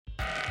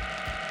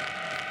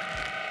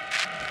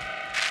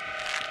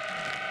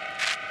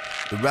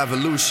The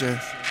revolution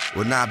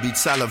will not be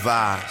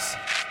televised.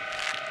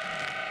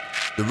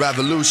 The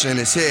revolution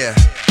is here.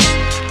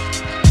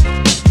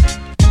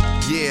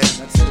 Yeah.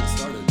 That's it, it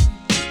started.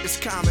 It's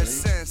common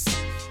sense.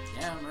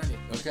 Yeah, I'm ready.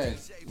 Okay,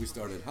 we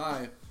started.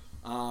 Hi.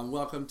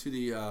 Welcome to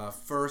the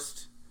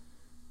first,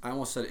 I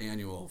almost said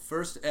annual,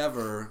 first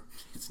ever.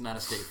 It's not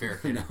a state fair.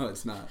 No,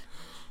 it's not.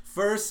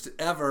 First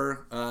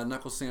ever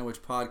Knuckle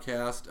Sandwich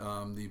podcast.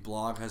 The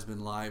blog has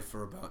been live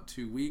for about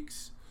 2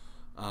 weeks.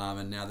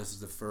 And now this is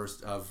the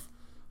first of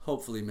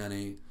hopefully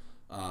many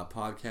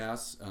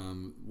podcasts.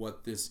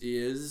 What this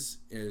is,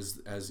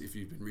 as if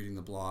you've been reading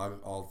the blog,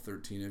 all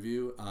 13 of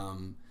you,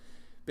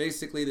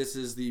 basically this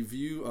is the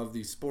view of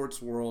the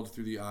sports world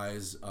through the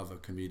eyes of a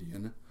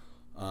comedian.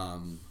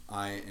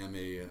 I am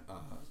a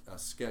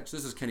sketch.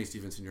 This is Kenny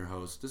Stevenson, your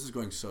host. This is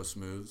going so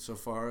smooth so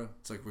far.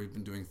 It's like we've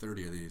been doing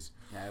 30 of these.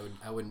 Yeah,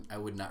 I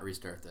would not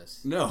restart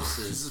this. No,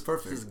 this is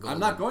perfect. This is I'm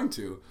not going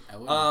to. I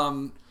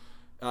wouldn't.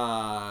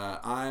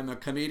 I'm a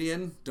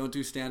comedian. Don't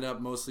do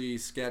stand-up, mostly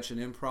sketch and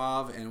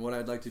improv. And what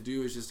I'd like to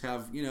do is just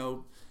have,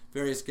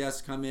 various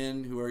guests come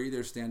in who are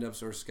either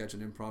stand-ups or sketch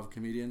and improv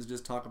comedians,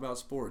 just talk about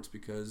sports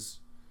because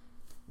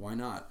why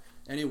not?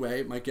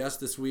 Anyway, my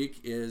guest this week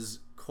is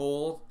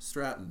Cole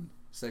Stratton.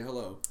 Say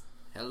hello.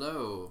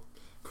 Hello.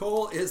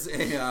 Cole is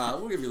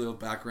we'll give you a little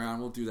background.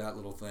 We'll do that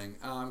little thing.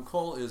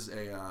 Cole is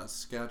a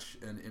sketch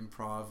and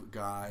improv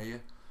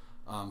guy.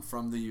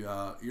 From the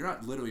you're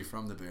not literally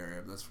from the Bay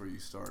Area, but that's where you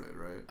started,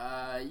 right?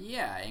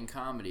 Yeah, in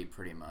comedy,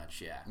 pretty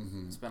much. Yeah,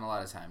 spent a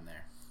lot of time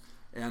there.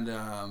 And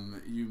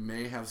you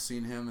may have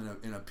seen him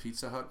in a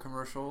Pizza Hut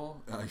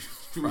commercial.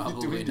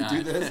 Probably do we need not. to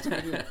do this?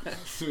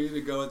 Do we need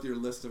to go with your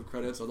list of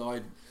credits?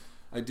 Although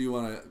I do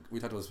want to.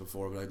 We talked about this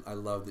before, but I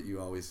love that you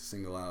always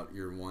single out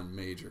your one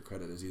major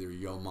credit as either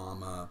Yo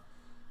Mama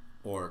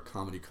or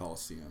Comedy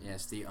Coliseum.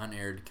 Yes, the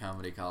unaired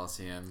Comedy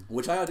Coliseum,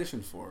 which I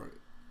auditioned for.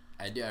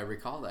 I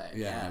recall that.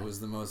 Yeah, it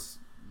was the most.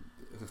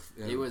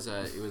 It was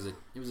a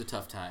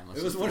tough time.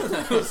 It was one of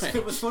those.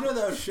 It was one of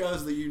those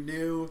shows that you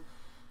knew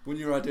when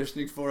you were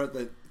auditioning for it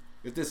that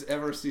if this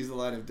ever sees the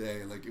light of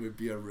day, like it would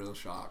be a real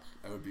shock.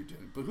 I would be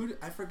doing. But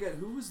I forget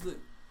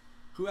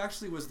who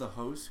actually was the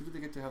host. Who did they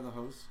get to have the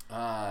host?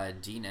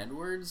 Dean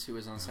Edwards, who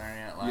was on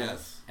Saturday Night Live.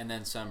 Yes. And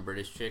then some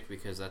British chick,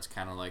 because that's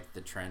kind of like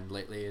the trend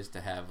lately is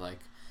to have like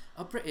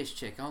a British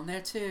chick on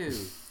there too.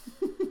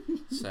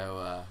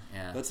 So,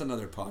 yeah. That's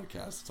another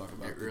podcast to talk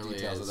about really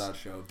details is. of that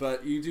show.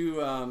 But you do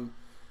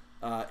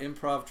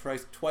improv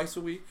twice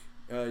a week.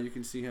 You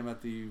can see him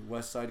at the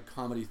West Side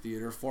Comedy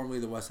Theater, formerly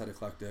the West Side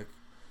Eclectic.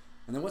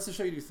 And then what's the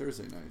show you do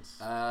Thursday nights?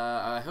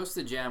 I host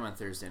the Jam on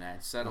Thursday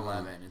nights at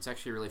 11. It's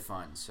actually really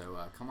fun. So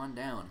come on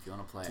down if you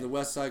want to play. To the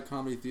West Side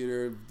Comedy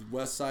Theater,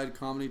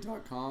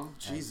 westsidecomedy.com.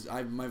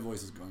 Jeez, my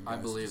voice is going, guys.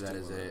 I believe that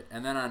is it.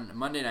 And then on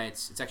Monday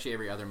nights, it's actually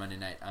every other Monday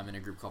night, I'm in a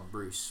group called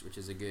Bruce, which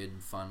is a good,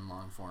 fun,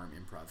 long-form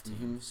improv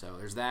team. So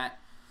there's that.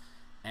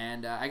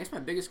 And I guess my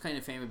biggest claim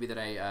to fame would be that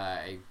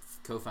I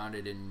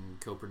co-founded and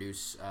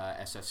co-produce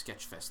SF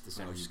Sketchfest, the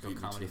San Francisco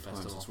Comedy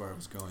Festival. That's where I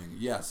was going.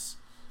 Yes.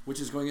 Which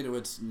is going into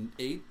its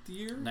 8th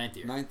year? Ninth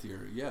year. 9th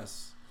year,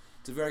 yes.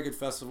 It's a very good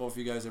festival if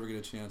you guys ever get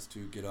a chance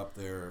to get up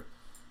there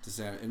to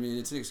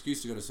it's an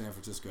excuse to go to San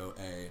Francisco,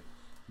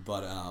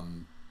 but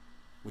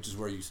which is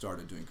where you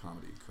started doing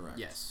comedy, correct?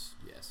 Yes.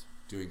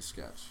 Doing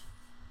sketch.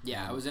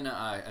 Yeah, I was in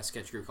a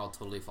sketch group called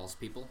Totally False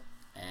People,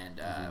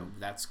 and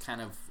that's kind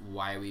of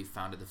why we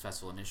founded the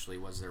festival initially,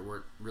 was there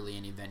weren't really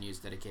any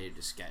venues dedicated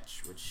to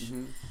sketch, which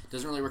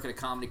doesn't really work at a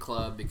comedy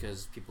club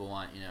because people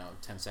want,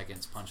 10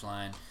 seconds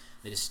punchline.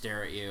 They just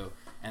stare at you,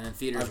 and then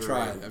theaters.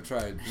 I've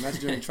tried.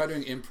 Imagine try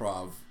doing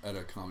improv at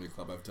a comedy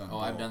club. I've done. Oh,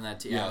 I've done that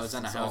too. Yeah, I was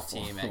on a house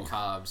team at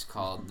Cobb's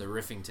called the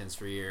Riffingtons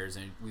for years,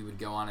 and we would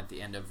go on at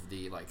the end of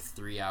the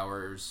 3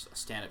 hours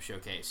stand-up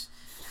showcase.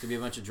 To be a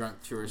bunch of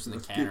drunk tourists in the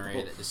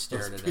cannery that just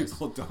stared at us.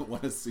 People don't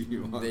want to see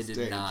you on stage. They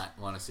did not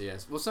want to see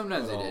us. Well,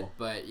 sometimes they did,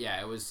 but yeah,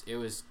 it was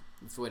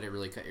it's a way to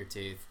really cut your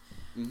teeth.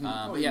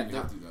 But yeah, you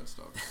have to do that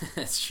stuff.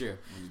 That's true.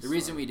 The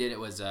reason we did it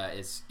was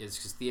it's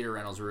because theater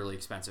rentals were really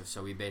expensive,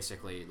 so we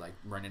basically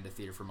run into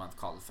theater for a month,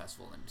 called the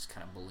festival, and just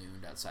kind of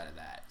ballooned outside of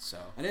that. So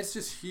and it's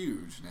just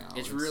huge now.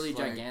 It's really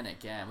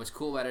gigantic, yeah. And what's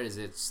cool about it is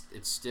it's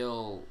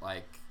still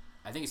I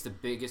think it's the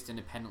biggest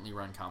independently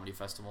run comedy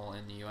festival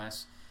in the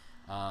U.S.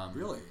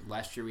 Really?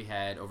 Last year we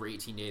had over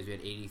 18 days. We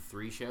had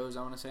 83 shows,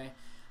 I want to say.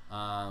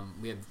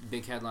 We have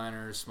big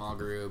headliners, small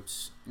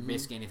groups,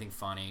 basically anything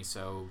funny.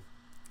 So.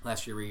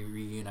 Last year we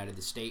reunited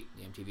the State,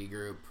 the MTV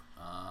group.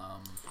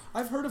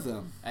 I've heard of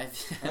them.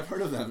 I've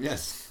heard of them.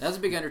 Yes. That was a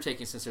big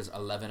undertaking since there's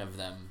 11 of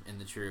them in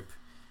the troupe.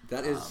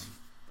 That's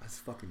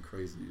fucking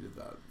crazy you did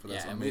that. But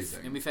that's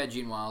amazing. And we've had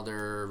Gene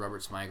Wilder,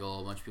 Robert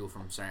Smigel, a bunch of people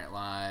from Saturday Night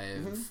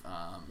Live.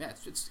 Yeah,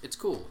 it's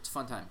cool. It's a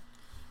fun time.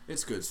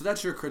 It's good. So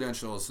that's your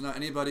credentials. So now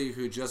anybody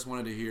who just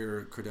wanted to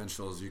hear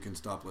credentials, you can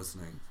stop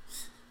listening,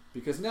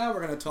 because now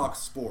we're gonna talk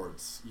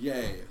sports.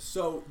 Yay!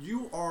 So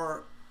you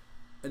are.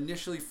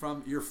 Initially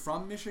you're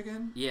from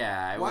Michigan?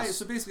 Yeah. Why?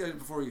 So basically,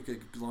 before we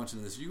could launch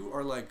into this, you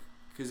are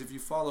because if you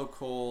follow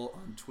Cole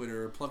on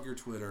Twitter, plug your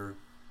Twitter.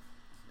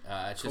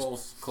 It's Cole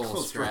just Cole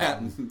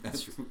Stratton.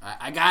 Stratton.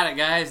 I got it,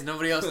 guys.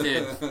 Nobody else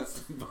did.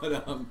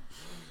 But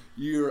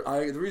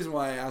the reason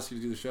why I asked you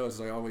to do the show is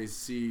I always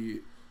see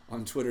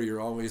on Twitter you're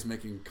always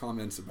making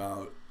comments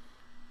about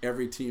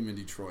every team in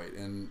Detroit,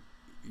 and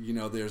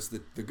there's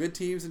the good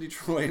teams in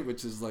Detroit,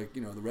 which is like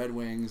the Red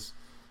Wings,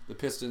 the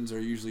Pistons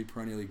are usually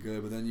perennially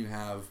good, but then you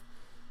have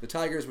the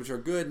Tigers, which are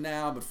good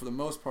now, but for the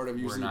most part have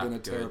usually been a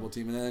terrible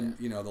team, and then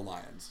the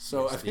Lions.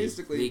 So I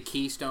basically the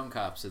Keystone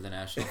Cops of the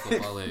National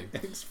Football League.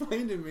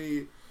 Explain to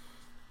me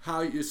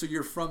how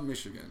you're from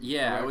Michigan.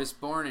 Yeah, right? I was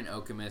born in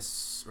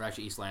Okemos, or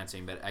actually East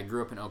Lansing, but I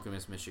grew up in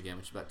Okemos, Michigan,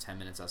 which is about 10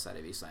 minutes outside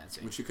of East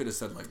Lansing. Which you could have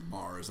said like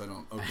Mars.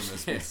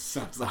 Okemos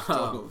sounds like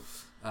total.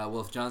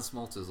 Well, if John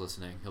Smoltz is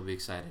listening, he'll be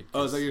excited.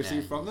 Oh, is that your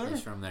team from there?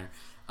 He's from there.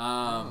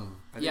 I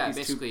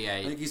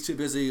think he's too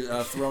busy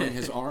throwing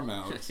his arm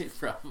out.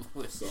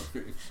 Probably.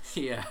 Sorry.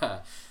 Yeah.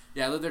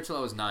 I lived there till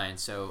I was 9,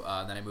 so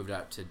then I moved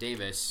out to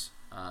Davis,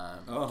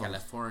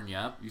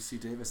 California.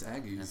 UC Davis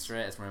Aggies. That's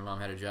right. That's where my mom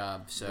had a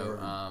job.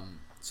 So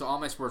so all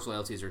my sports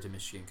loyalties are to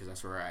Michigan because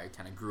that's where I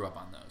kind of grew up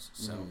on those.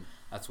 So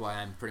that's why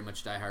I'm pretty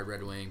much diehard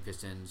Red Wing,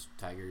 Pistons,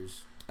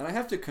 Tigers. And I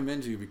have to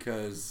commend you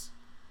because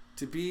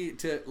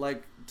to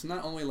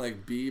not only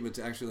be, but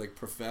to actually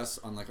profess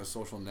on a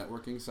social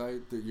networking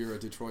site that you're a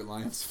Detroit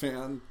Lions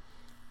fan,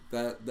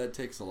 that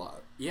takes a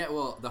lot. Yeah,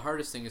 well, the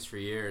hardest thing is for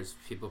years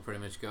people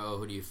pretty much go, "Oh,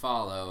 who do you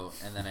follow?"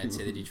 And then I'd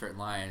say the Detroit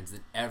Lions. Then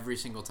every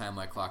single time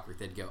like clockwork,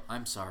 they'd go,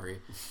 "I'm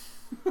sorry."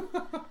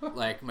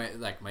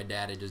 my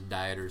dad had just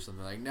died or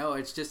something. Like, no,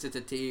 it's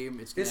a team.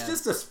 It's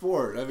just a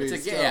sport. I mean,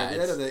 at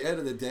the end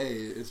of the day,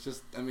 it's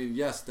just. I mean,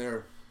 yes,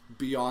 they're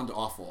beyond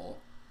awful.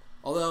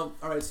 Although,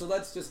 all right, so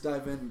let's just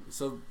dive in.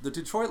 So the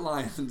Detroit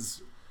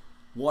Lions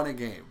won a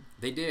game.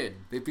 They did.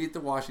 They beat the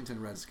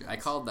Washington Redskins. I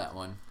called that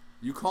one.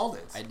 You called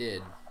it. I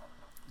did.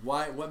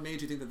 Why? What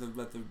made you think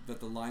that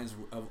the Lions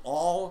of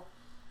all?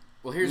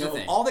 Well, here's the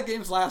thing. All the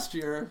games last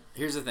year.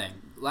 Here's the thing.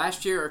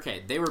 Last year,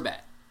 okay, they were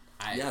bad.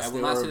 I will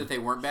not say that they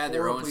weren't bad. They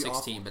were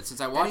 0-16. But since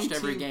I watched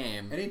every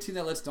game, any team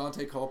that lets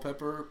Dante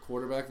Culpepper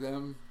quarterback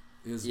them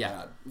is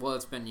bad. Well,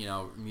 it's been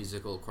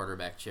musical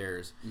quarterback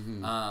chairs.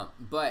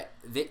 Mm-hmm. But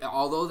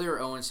although they were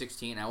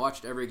 0-16, I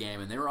watched every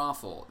game and they were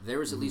awful. There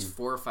was at least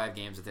 4 or 5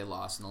 games that they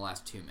lost in the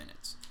last 2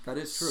 minutes. That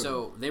is true.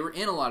 So they were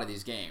in a lot of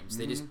these games.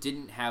 They just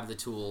didn't have the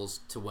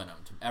tools to win them,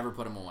 to ever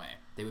put them away.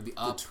 They would be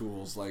up. The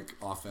tools like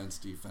offense,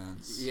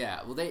 defense.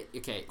 Yeah. Well,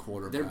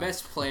 quarterback. Their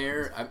best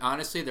player,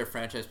 honestly, their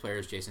franchise player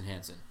is Jason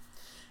Hansen.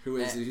 Who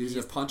is he's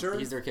a punter?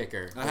 He's their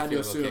kicker. I had to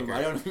assume. Kicker.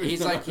 I don't even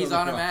he's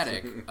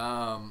automatic.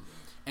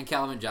 And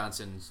Calvin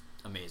Johnson's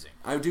amazing.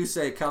 I do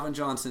say Calvin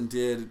Johnson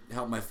did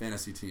help my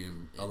fantasy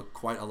team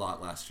quite a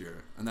lot last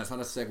year, and that's not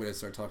a segue to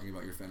start talking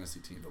about your fantasy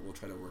team, but we'll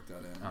try to work that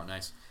in. Oh,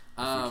 nice.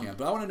 If we can.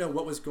 But I want to know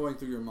what was going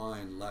through your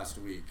mind last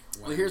week.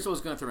 Well, here's what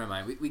was going through my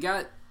mind. We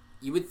got.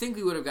 You would think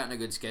we would have gotten a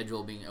good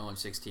schedule being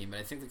 0-16, but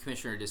I think the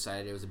commissioner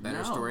decided it was a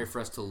better story for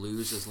us to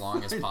lose as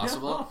long as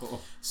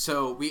possible.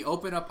 So we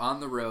open up on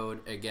the road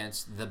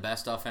against the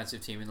best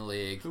offensive team in the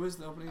league. Who was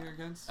the opening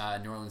against?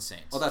 New Orleans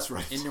Saints. Oh, that's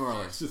right. In New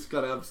Orleans. Just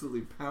got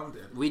absolutely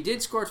pounded. We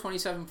did score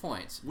 27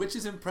 points. Which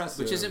is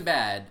impressive. Which isn't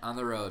bad on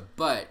the road.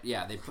 But,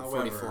 yeah, they put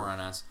 44 on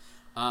us.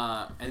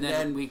 And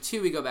then week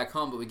 2 we go back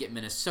home, but we get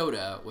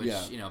Minnesota, which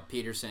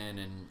Peterson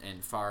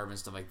and Favre and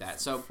stuff like that.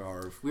 So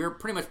we were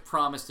pretty much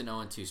promised an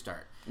 0-2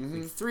 start.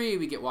 Week 3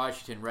 we get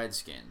Washington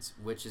Redskins,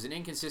 which is an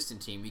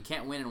inconsistent team. You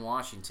can't win in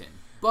Washington.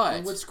 But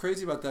and what's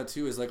crazy about that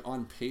too is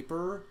on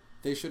paper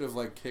they should have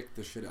kicked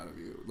the shit out of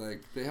you.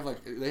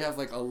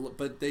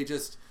 But they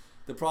just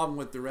the problem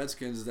with the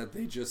Redskins is that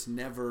they just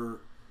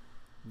never.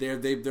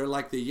 They're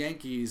like the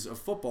Yankees of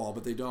football,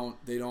 but they don't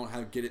they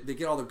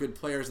get all the good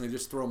players and they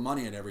just throw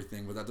money at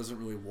everything, but that doesn't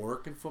really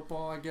work in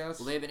football, I guess.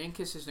 Well, they have an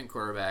inconsistent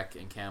quarterback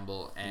in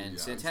Campbell, and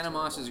Santana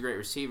Moss is a great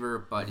receiver,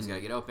 but he's got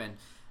to get open.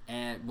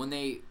 And when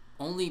they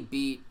only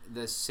beat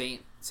the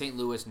St.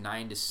 Louis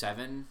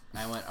 9-7,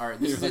 I went, all right,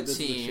 this is a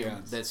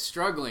team that's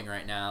struggling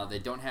right now. They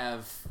don't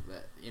have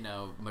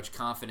much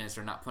confidence.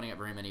 They're not putting up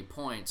very many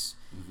points.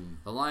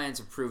 The Lions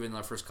have proven in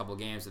their first couple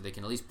games that they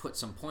can at least put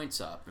some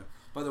points up.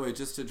 By the way,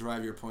 just to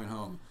drive your point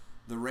home,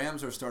 the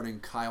Rams are starting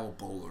Kyle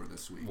Bowler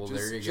this week. Well,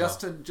 there you go.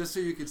 Just so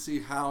you can see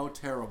how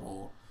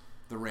terrible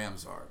the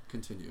Rams are.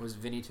 Continue. Was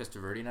Vinny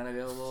Testaverde not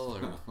available?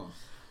 Or?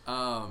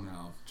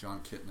 No, John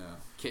Kitna.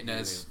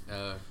 Kitna's.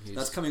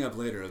 That's coming up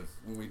later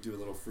when we do a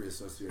little free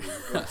associated.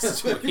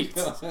 Sweet.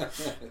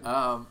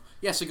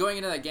 So going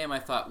into that game, I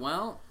thought,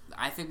 well,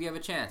 I think we have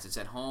a chance. It's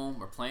at home.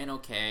 We're playing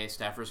okay.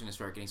 Stafford's going to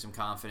start getting some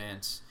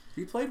confidence.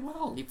 He played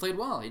well. He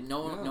had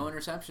no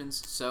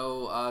interceptions.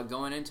 So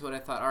going into it, I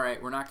thought, all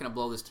right, we're not going to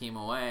blow this team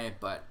away,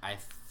 but I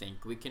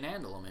think we can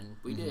handle them, and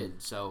we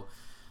did. So,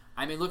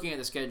 I mean, looking at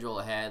the schedule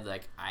ahead,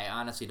 I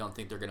honestly don't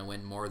think they're going to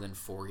win more than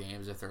 4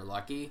 games if they're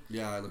lucky.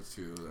 Yeah, I look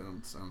too. I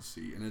don't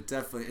see, and it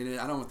definitely.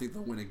 And I don't think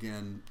they'll win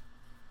again.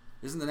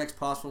 Isn't the next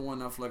possible one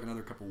not for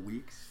another couple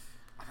weeks?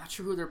 I'm not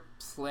sure who they're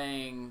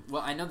playing.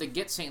 Well, I know they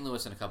get St.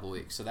 Louis in a couple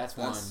weeks, so that's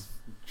one.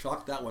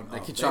 Chalk that one up. They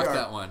can chalk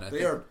that one.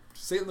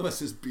 St.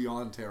 Louis is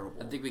beyond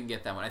terrible. I think we can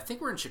get that one. I think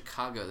we're in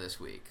Chicago this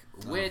week,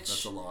 which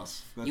that's a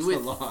loss. You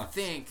would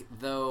think,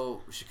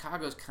 though,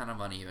 Chicago's kind of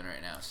uneven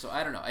right now. So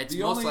I don't know. It's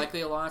most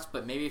likely a loss,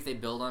 but maybe if they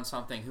build on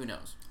something, who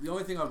knows? The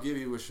only thing I'll give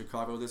you with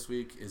Chicago this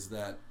week is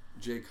that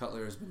Jay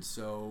Cutler has been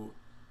so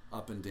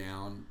up and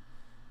down.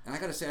 And I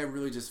got to say,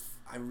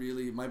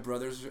 my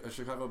brother's a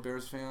Chicago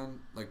Bears fan,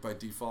 like by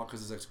default,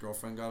 because his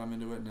ex-girlfriend got him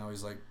into it. Now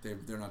he's like,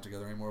 they're not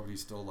together anymore, but he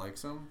still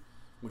likes him,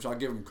 which I'll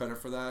give him credit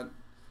for that.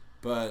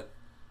 But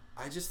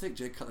I just think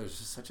Jay Cutler is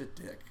just such a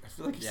dick. I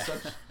feel like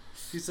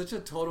he's such a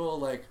total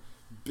like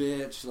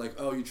bitch. Like,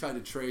 oh, you tried to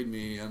trade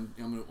me, I'm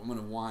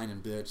gonna whine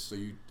and bitch, so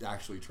you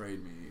actually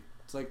trade me.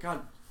 It's like,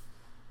 God,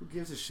 who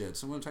gives a shit?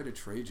 Someone tried to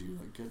trade you.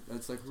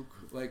 It's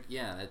like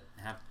yeah, that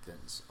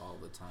happens all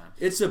the time.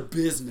 It's a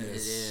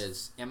business. It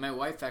is. And my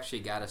wife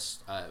actually got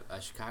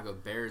a Chicago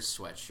Bears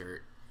sweatshirt.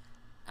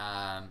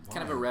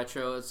 Kind of a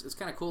retro. It's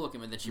kind of cool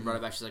looking. And then she brought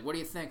it back. She's like, "What do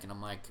you think?" And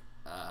I'm like,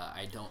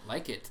 I don't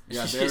like it.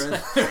 Yeah,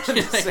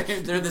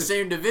 they're the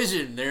same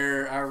division.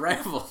 They're our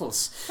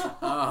rivals.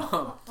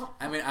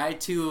 I mean, I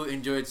too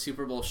enjoyed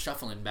Super Bowl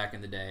shuffling back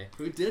in the day.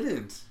 Who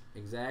didn't?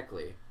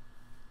 Exactly.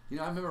 You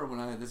know, I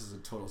remember this is a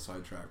total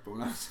sidetrack, but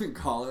when I was in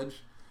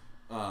college,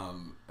 I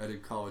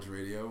did college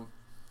radio,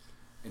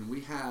 and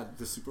we had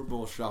the Super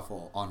Bowl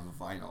shuffle on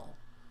vinyl.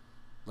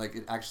 Like,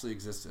 it actually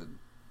existed.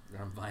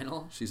 On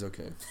vinyl? She's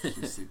okay.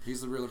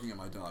 He's looking at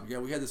my dog. Yeah,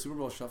 we had the Super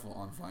Bowl shuffle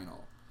on vinyl.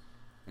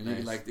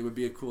 And nice. it would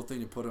be a cool thing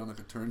to put it on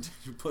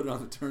you put it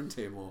on the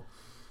turntable,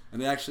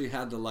 and they actually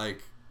had to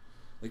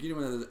you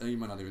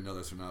might not even know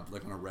this or not, but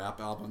like on a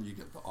rap album you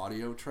get the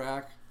audio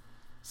track,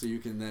 so you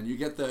can then you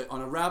get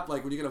on a rap,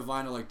 like when you get a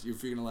vinyl, like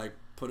if you're gonna like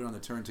put it on the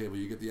turntable,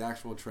 you get the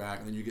actual track,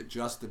 and then you get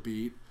just the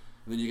beat,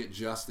 and then you get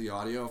just the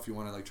audio if you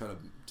want to like try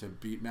to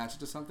beat match it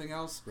to something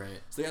else. Right.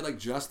 So they had like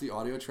just the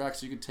audio track,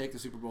 so you could take the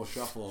Super Bowl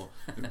shuffle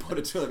and put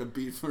it to like a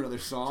beat for another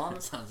song.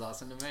 That sounds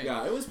awesome to me.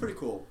 Yeah, it was pretty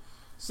cool.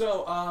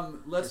 So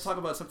let's talk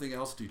about something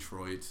else,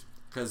 Detroit,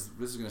 because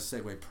this is going to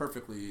segue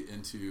perfectly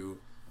into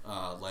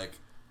like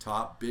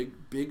top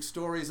big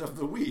stories of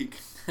the week.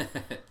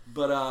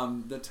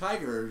 But the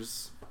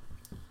Tigers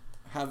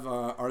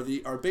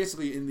are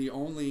basically in the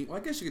only. Well, I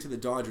guess you get to the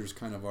Dodgers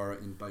kind of are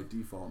in by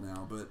default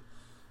now, but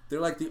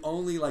they're like the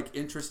only like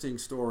interesting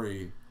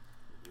story,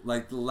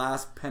 like the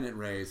last pennant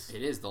race.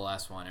 It is the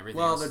last one. Everything.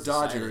 Well, else the is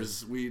Dodgers,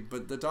 decided.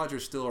 But the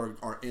Dodgers still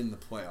are in the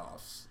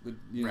playoffs.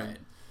 Right.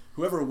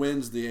 Whoever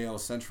wins the AL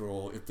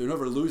Central,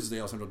 whoever loses the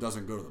AL Central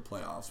doesn't go to the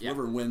playoffs. Yeah.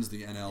 Whoever wins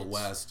the NL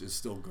West is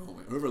still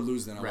going. Whoever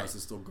loses the NL Right. West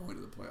is still going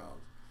to the playoffs.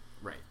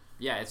 Right.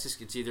 Yeah,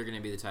 it's either going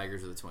to be the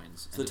Tigers or the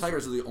Twins. So the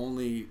Tigers are the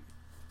only,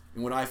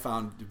 in what I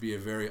found to be a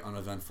very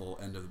uneventful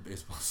end of the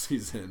baseball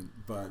season,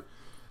 but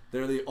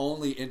they're the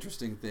only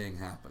interesting thing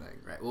happening.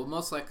 Right. Well,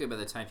 most likely by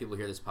the time people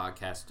hear this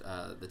podcast,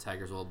 the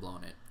Tigers will have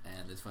blown it,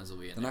 and the Twins will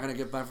be in. They're not going to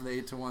get back from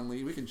the 8-1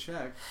 lead. We can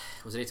check.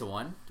 Was it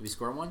 8-1? Did we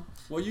score one?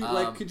 Well, you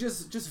could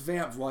just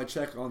vamp while I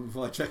check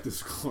the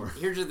score.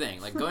 Here's the thing: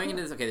 like going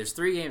into this, okay, there's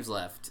 3 games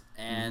left,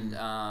 and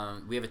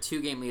we have a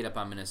 2-game lead up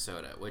on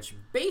Minnesota, which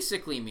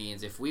basically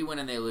means if we win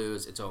and they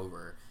lose, it's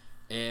over.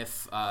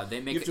 If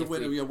they make, you have to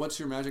win. What's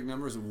your magic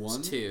number? Is it 1?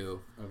 It's 2.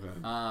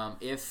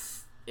 Okay.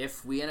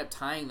 If we end up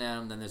tying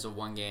them, then there's a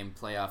 1-game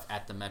playoff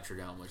at the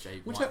Metrodome, which I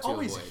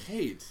always avoid.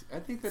 hate. I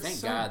think that's Thank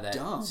so God that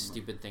dumb.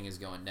 stupid thing is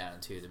going down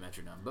too. The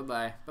Metrodome.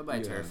 Bye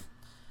turf.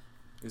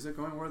 Is it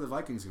going where the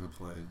Vikings going to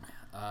play?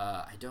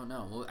 I don't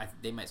know. Well,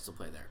 they might still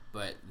play there,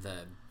 but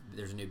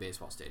there's a new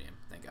baseball stadium.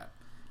 Thank God.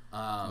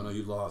 Oh no,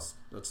 you lost.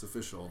 That's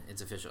official.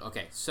 It's official.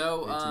 Okay,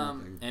 so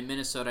and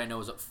Minnesota, I know,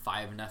 was up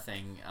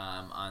 5-0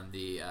 on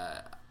the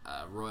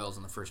Royals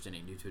in the first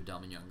inning due to a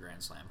Delman Young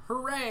grand slam.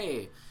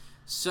 Hooray!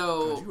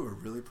 So God, you were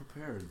really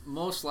prepared.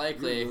 Most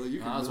likely,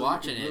 I was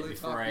watching it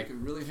before I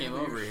came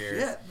over here.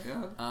 Shit,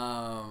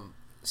 man.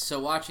 So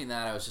watching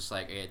that, I was just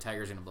like, "Hey,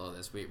 Tigers are gonna blow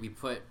this." We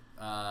put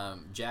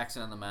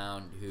Jackson on the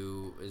mound,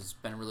 who has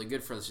been really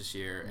good for us this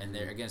year, and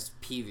they're against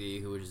Peavy,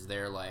 who is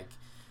there like,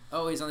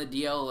 oh, he's on the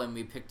DL and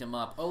we picked him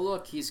up. Oh,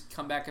 look, he's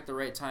come back at the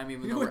right time,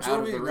 even though we're out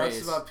of the race.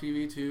 You know what drove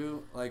me nuts about PV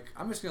too? Like,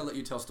 I'm just gonna let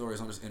you tell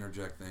stories. I'll just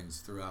interject things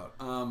throughout.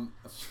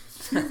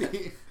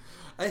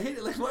 I hate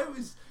it. Like, why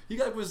was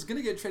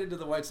gonna get traded to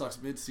the White Sox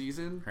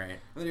mid-season, right? And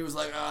then he was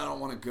like, oh, I don't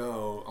want to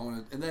go. I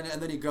want to, and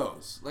then he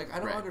goes. Like, I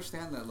don't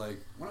understand that.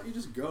 Like, why don't you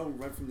just go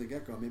right from the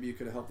get-go? Maybe you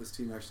could have helped this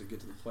team actually get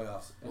to the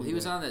playoffs. Well, he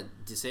was on the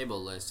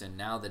disabled list, and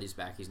now that he's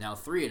back, he's now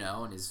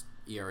 3-0, and his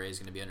ERA is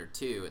going to be under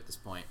 2 at this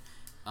point.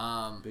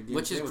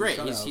 Which is great.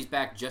 He's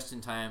back just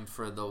in time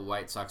for the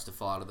White Sox to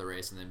fall out of the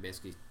race and then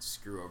basically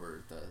screw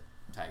over the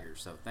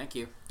Tigers. So thank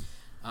you.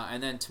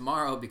 And then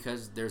tomorrow,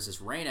 because there's this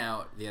rain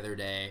out the other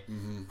day,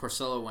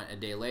 Porcello went a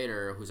day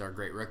later, who's our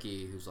great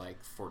rookie, who's like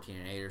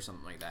 14-8 or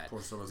something like that.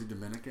 Porcello, is he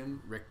Dominican?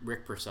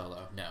 Rick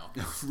Porcello, no.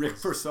 Rick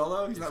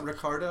Porcello? He's not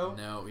Ricardo?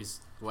 No, he's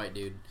a white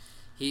dude.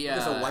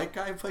 There's a white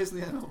guy who plays in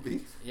the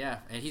MLB. Yeah,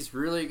 and he's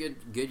really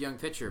good young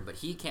pitcher, but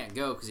he can't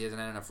go because he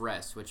hasn't had enough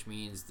rest, which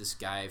means this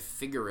guy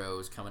Figueroa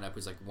is coming up,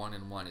 who's like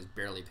 1-1, is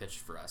barely pitched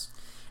for us,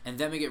 and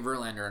then we get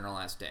Verlander on our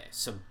last day.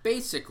 So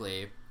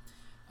basically,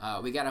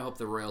 we gotta hope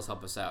the Royals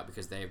help us out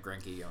because they have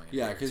Greinke going.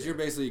 Yeah, because you're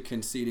basically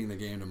conceding the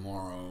game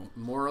tomorrow,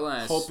 more or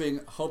less.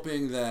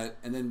 Hoping that,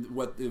 and then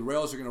what the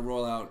Royals are going to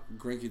roll out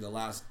Greinke the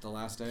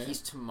last day.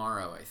 He's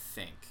tomorrow, I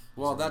think.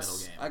 Well,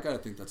 that's I gotta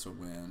think that's a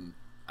win.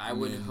 I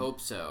would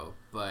hope so,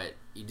 but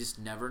you just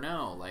never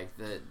know. Like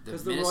the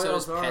Royals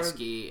Minnesota's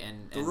pesky,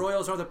 and the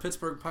Royals are the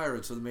Pittsburgh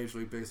Pirates of the Major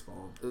League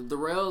Baseball. The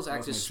Royals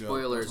act as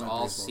spoilers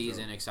all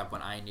season, joke. Except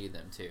when I need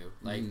them to.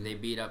 Like they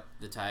beat up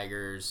the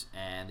Tigers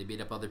and they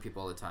beat up other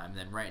people all the time. And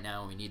then right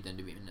now we need them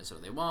to beat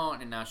Minnesota, they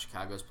won't. And now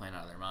Chicago's playing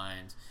out of their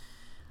minds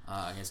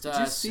against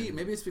us. Did you see?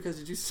 Maybe it's because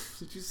did you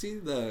see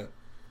the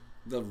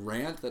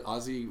rant that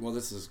Ozzy? Well,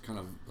 this is kind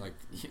of like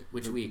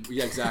which week?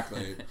 Yeah,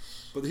 exactly.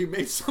 But he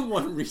made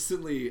someone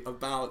recently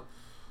about,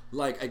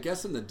 like, I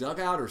guess in the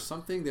dugout or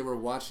something. They were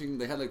watching.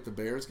 They had like the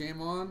Bears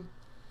game on,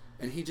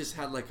 and he just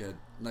had like a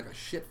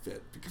shit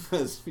fit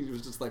because he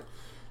was just like,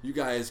 "You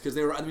guys," because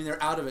they were. I mean,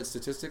 they're out of it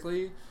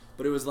statistically,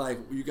 but it was like,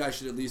 you guys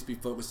should at least be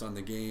focused on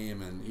the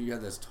game. And he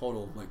had this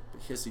total like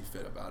hissy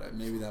fit about it.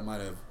 Maybe that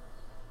might have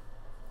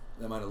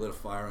lit a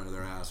fire under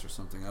their ass or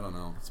something. I don't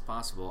know. It's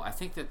possible. I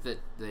think that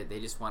they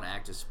just want to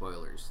act as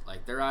spoilers.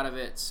 Like, they're out of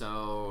it,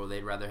 so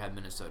they'd rather have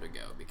Minnesota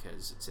go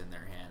because it's in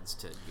their hands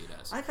to beat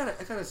us. I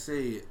gotta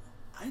say,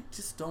 I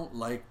just don't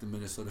like the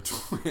Minnesota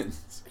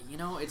Twins. You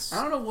know, it's...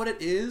 I don't know what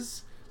it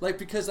is. Like,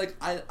 because, like,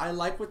 I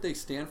like what they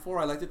stand for.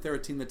 I like that they're a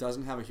team that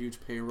doesn't have a huge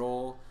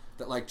payroll,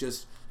 that, like,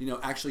 just, you know,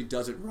 actually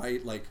does it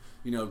right. Like,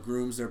 you know,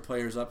 grooms their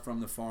players up from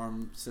the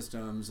farm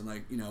systems and,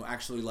 like, you know,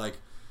 actually, like,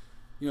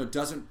 you know,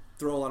 doesn't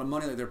throw a lot of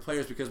money at their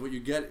players, because what you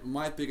get,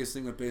 my biggest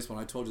thing with baseball,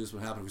 and I told you this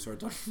would happen when we started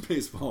talking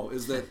baseball,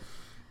 is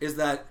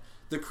that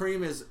the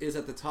cream is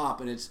at the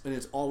top, and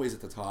it's always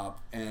at the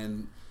top,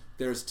 and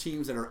there's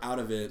teams that are out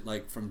of it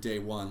like from day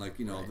one, like,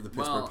 you know, right. The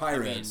Pittsburgh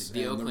Pirates,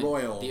 the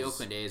Royals. The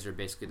Oakland A's are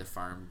basically the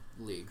farm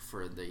league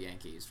for the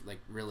Yankees. Like,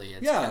 really,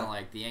 it's kind of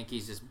like the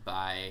Yankees just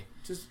buy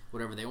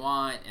whatever they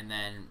want, and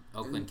then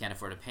Oakland can't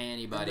afford to pay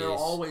anybody. They're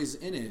always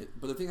in it.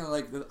 But the thing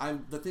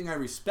the thing I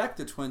respect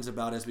the Twins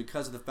about is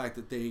because of the fact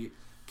that they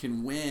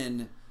can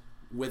win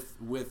with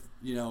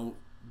you know,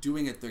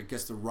 doing it, I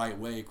guess, the right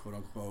way, quote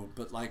unquote.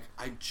 But like,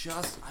 I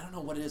don't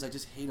know what it is. I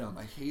just hate them.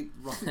 I hate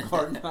Ron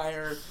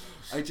Gardenhire.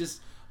 I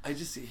just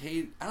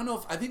hate. I don't know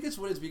if I think it's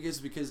what it's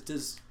because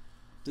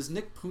does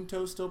Nick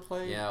Punto still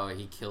play? Yeah, well,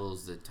 he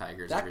kills the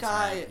Tigers. That every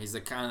guy, time. He's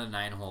the kind of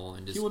 9-hole,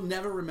 and just... He will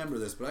never remember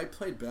this, but I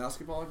played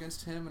basketball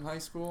against him in high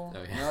school.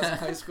 Oh, yeah. When I was in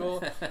high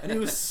school, and he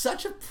was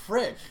such a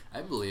prick.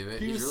 I believe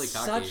it. He's really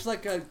cocky. Such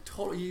like a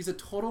total. He's a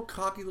total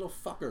cocky little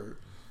fucker.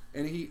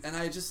 And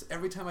I just,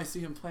 every time I see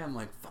him play, I'm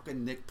like,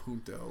 fucking Nick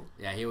Punto.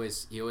 Yeah, he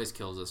always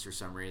kills us for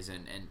some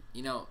reason. And,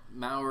 you know,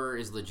 Mauer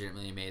is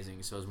legitimately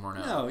amazing, so is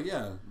Morneau. No,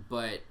 yeah.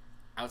 But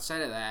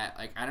outside of that,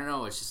 like, I don't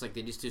know, it's just like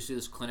they just do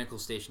this clinical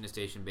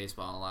station-to-station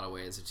baseball in a lot of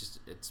ways.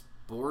 It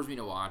bores me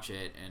to watch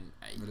it, and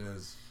it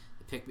is.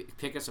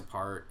 Pick us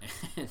apart.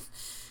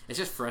 It's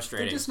just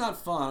frustrating. They're just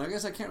not fun. I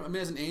guess I can't. I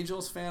mean, as an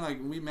Angels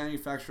fan, we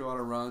manufacture a lot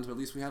of runs, but at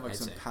least we have like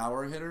some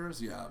power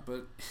hitters. Yeah,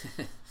 but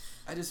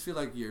I just feel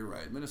like you're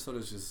right.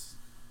 Minnesota's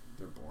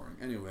they're boring.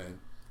 Anyway,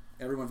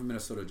 everyone from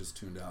Minnesota just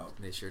tuned out.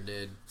 They sure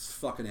did. It's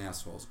fucking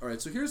assholes. All right,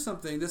 so here's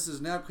something. This is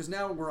because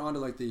now we're on to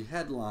like the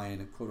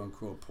headline, quote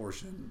unquote,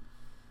 portion.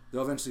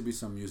 There'll eventually be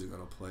some music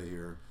that'll play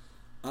here.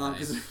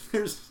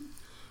 Because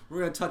we're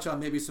going to touch on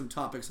maybe some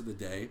topics of the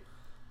day.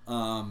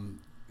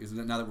 Isn't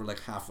it, now that we're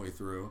like halfway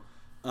through?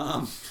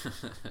 So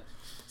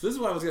this is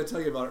what I was going to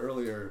tell you about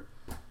earlier.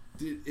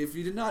 If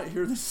you did not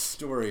hear this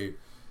story,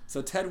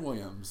 so Ted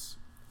Williams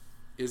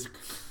he's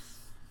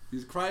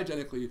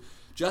cryogenically,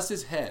 just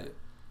his head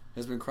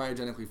has been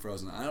cryogenically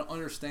frozen. I don't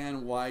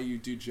understand why you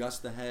do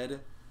just the head.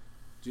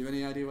 Do you have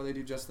any idea why they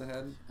do just the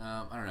head?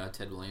 I don't know.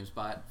 Ted Williams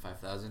bought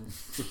 5,000.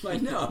 I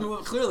know. Well,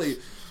 clearly.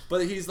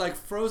 But he's like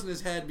frozen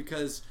his head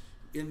because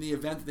in the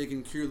event that they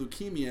can cure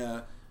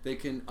leukemia, they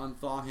can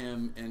unthaw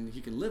him and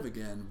he can live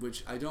again,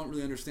 which I don't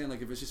really understand.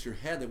 Like, if it's just your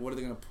head, like, what are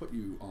they going to put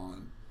you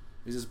on?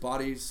 Is his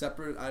body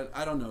separate?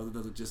 I don't know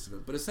the gist of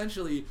it. But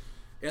essentially,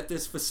 at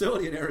this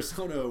facility in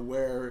Arizona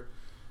where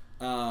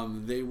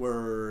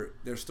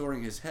they're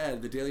storing his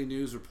head, the Daily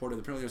News reported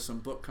apparently there's some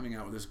book coming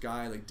out where this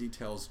guy like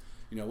details,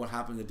 you know, what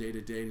happened the day to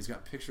day, and he's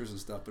got pictures and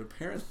stuff. But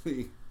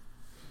apparently,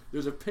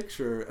 there's a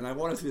picture, and I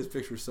want to see this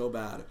picture so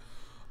bad,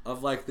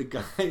 of like the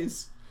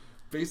guys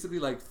basically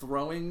like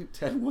throwing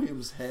Ted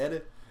Williams'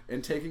 head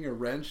and taking a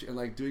wrench and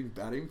like doing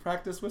batting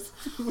practice with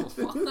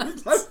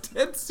it. I'm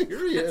dead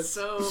serious.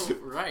 That's so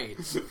right.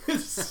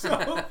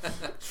 So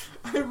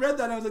I read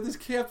that and I was like, this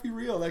can't be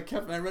real.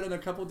 And I read it in a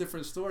couple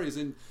different stories,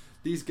 and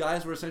these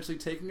guys were essentially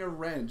taking a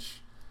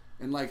wrench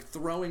and like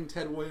throwing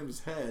Ted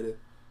Williams' head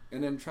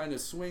and then trying to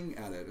swing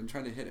at it and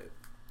trying to hit it.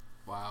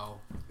 Wow.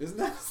 Isn't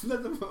that I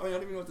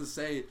don't even know what to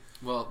say.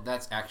 Well,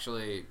 that's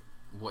actually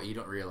what you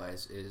don't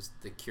realize is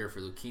the cure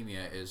for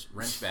leukemia is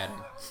wrench batting.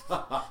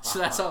 So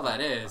that's all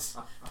that is.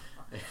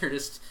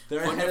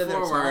 They're ahead of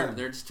their time.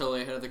 They're just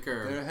totally ahead of the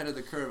curve. They're ahead of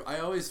the curve.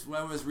 When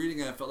I was reading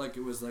it, I felt like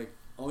it was like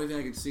only thing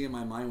I could see in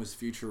my mind was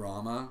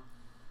Futurama.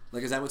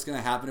 Like, is that what's going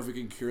to happen if we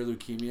can cure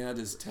leukemia?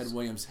 Does Ted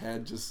Williams'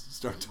 head just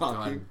start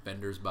talking? On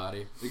Bender's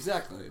body.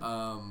 Exactly.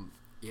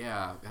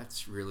 Yeah,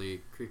 that's really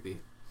creepy.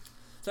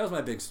 So that was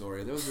my big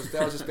story. That was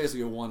just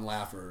basically a one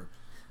laugher.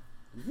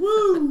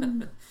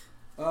 Woo!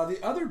 The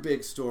other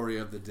big story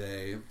of the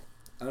day.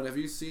 I don't know,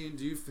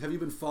 have you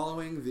been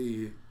following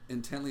the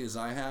intently as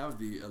I have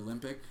the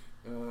Olympic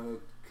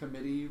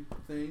committee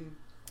thing?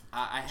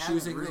 I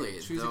haven't really.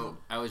 Though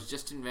I was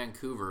just in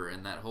Vancouver,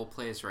 and that whole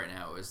place right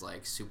now is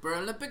like Super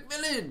Olympic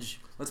Village.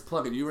 Let's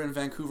plug it. You were in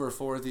Vancouver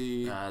for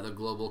the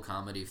Global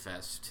Comedy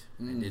Fest.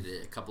 I did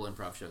a couple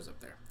improv shows up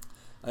there.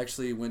 I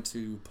actually went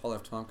to Paul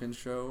F. Tompkins'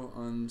 show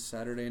on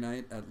Saturday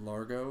night at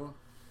Largo,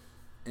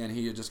 and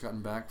he had just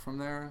gotten back from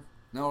there.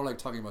 Now we're like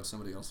talking about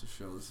somebody else's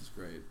show. This is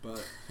great,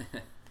 but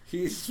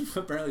he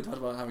apparently talked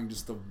about having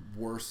just the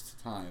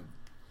worst time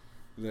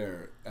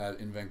there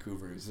in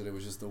Vancouver. He said it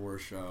was just the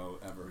worst show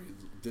ever. He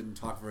didn't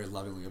talk very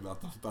lovingly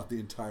about the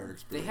entire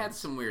experience. They had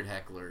some weird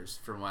hecklers,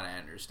 from what I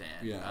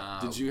understand. Yeah.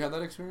 Did you have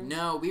that experience?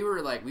 No, we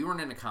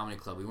weren't in a comedy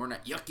club. We weren't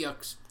at Yuck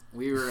Yucks.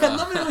 We were. I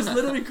love it. It was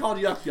literally called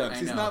Yuck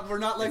Yucks. We're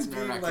not like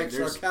being like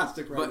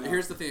sarcastic right now. But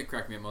here's the thing that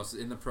cracked me up most.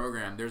 In the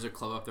program, there's a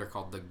club up there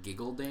called the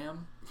Giggle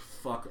Dam.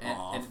 Fuck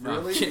off. And,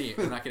 really? No, I'm kidding.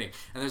 I'm not kidding.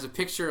 And there's a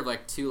picture of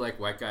like two like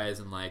white guys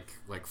in like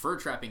fur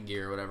trapping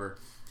gear or whatever.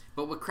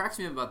 But what cracks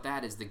me up about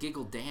that is the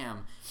Giggle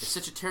Dam. It's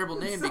such a terrible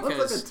name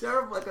because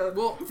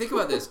well, think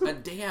about this. A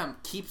dam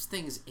keeps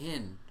things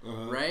in,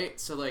 right?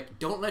 So like,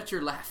 don't let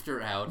your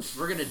laughter out.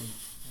 We're gonna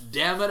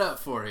dam it up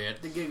for you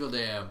at the Giggle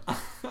Dam.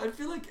 I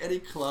feel like any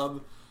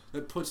club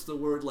that puts the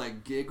word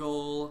like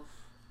giggle,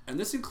 and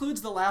this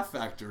includes the Laugh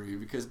Factory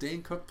because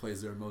Dane Cook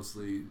plays there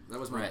mostly. That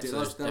was my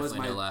that was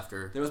my no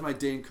laughter. That was my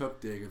Dane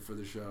Cook dig for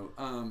the show.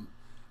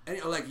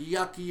 And like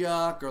yuck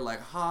yuck or like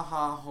ha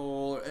ha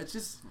hole. It's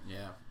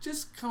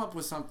just come up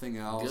with something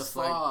else.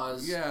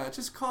 Guffaws. Like,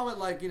 just call it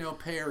like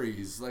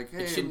Perry's. Like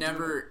hey, it should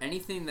never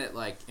anything that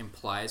like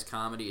implies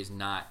comedy is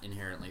not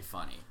inherently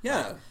funny.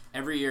 Yeah. Like,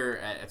 every year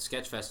at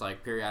Sketchfest,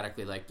 like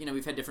periodically, like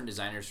we've had different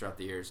designers throughout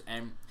the years,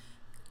 and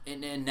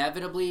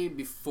inevitably,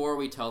 before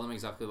we tell them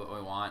exactly what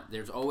we want,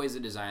 there's always a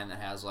design that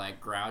has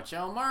like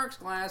Groucho Marx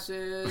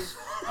glasses,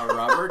 a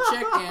rubber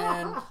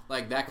chicken,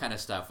 like that kind of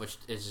stuff, which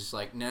is just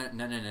like no.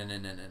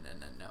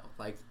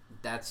 Like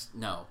that's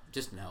no,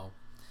 just no.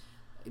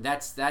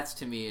 That's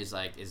to me is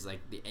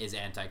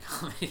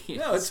anti-comedy.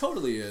 No, it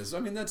totally is. I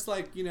mean, that's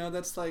like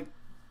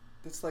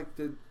that's like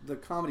the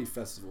comedy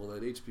festival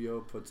that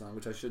HBO puts on,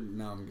 which I shouldn't.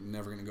 Now I'm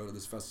never going to go to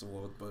this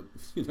festival, but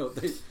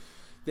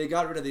they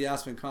got rid of the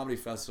Aspen Comedy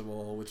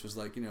Festival, which was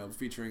like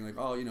featuring like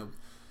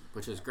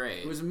which was great.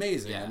 It was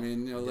amazing. Yeah, I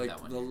mean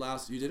like the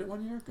last you did it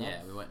 1 year.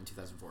 Yeah, we went in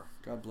 2004.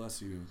 God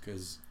bless you,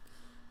 because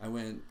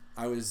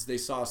they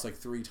saw us like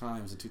 3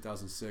 times in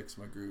 2006.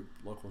 My group,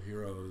 Local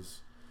Heroes,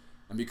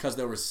 and because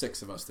there were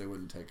 6 of us, they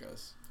wouldn't take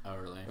us. Oh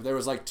really? If there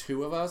was like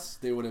 2 of us,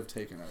 they would have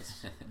taken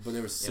us. But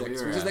there were 6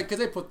 because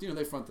they put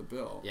they front the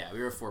bill. Yeah, we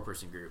were a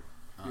 4-person group.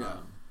 Yeah.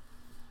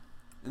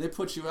 And they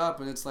put you up,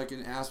 and it's like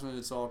in Aspen,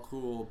 it's all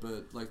cool,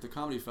 but like the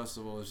comedy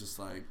festival is just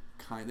like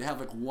they have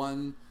like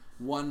one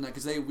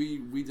because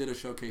we did a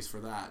showcase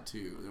for that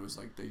too. There was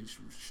like they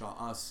shot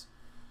us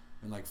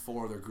and like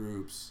 4 other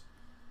groups,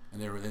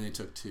 and they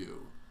took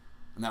 2,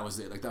 and that was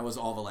it. Like that was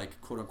all the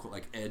like quote unquote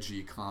like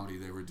edgy comedy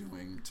they were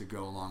doing to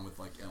go along with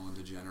like Ellen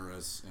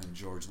DeGeneres and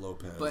George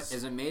Lopez. But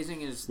as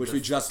amazing as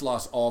we just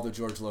lost all the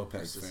George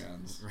Lopez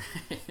fans,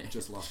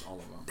 just lost all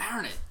of them.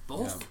 Darn it,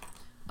 both.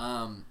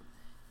 Yeah.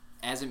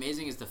 As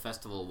amazing as the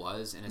festival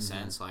was, in a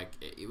sense, like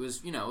it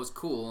was, it was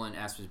cool and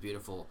Aspen's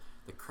beautiful.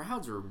 The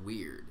crowds were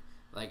weird.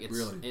 Like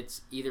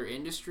it's either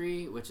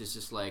industry, which is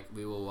just like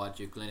we will watch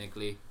you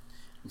clinically,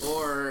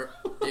 or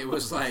it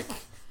was like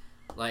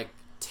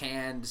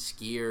tanned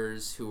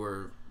skiers who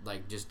were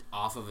like just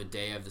off of a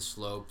day of the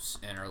slopes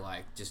and are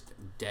like just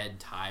dead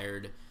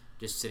tired,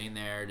 just sitting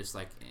there, just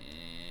like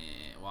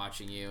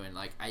watching you. And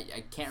like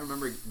I can't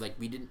remember, like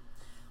we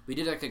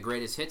did like a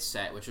greatest hits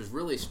set, which was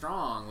really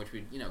strong, which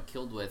we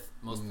killed with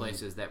most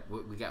places that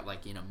we got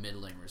like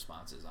middling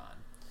responses on.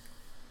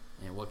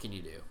 And what can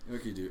you do?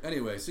 What can you do?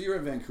 Anyway, so you're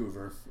in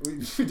Vancouver.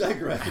 We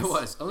digress. I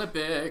was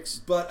Olympics,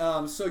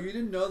 but so you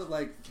didn't know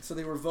that so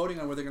they were voting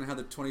on where they're gonna have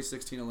the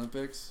 2016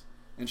 Olympics,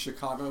 and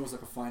Chicago was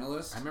like a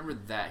finalist. I remember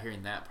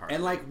hearing that part.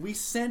 And like we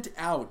sent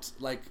out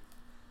like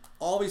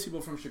all these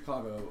people from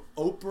Chicago.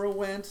 Oprah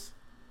went.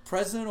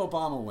 President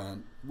Obama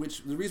went,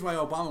 which the reason why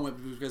Obama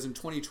went was because in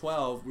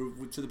 2012,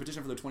 to the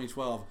petition for the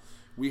 2012,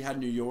 we had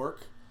New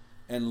York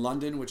and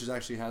London, which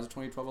actually has a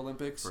 2012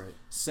 Olympics,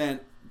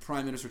 sent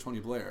Prime Minister Tony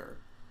Blair.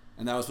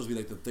 And that was supposed to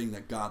be like the thing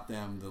that got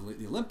them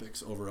the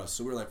Olympics over us.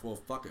 So we were like, well,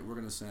 fuck it. We're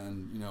going to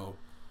send,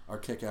 our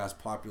kick-ass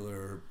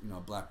popular,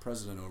 black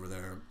president over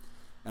there.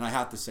 And I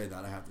have to say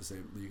that. I have to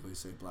legally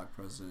say black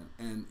president.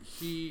 And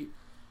he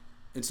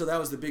And so that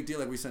was the big deal.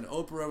 Like, we sent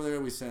Oprah over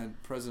there. We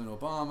sent President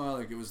Obama.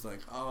 Like, it was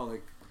like, oh,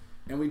 like...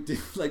 And we did,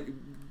 like...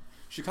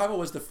 Chicago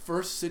was the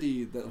first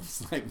city that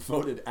was, like,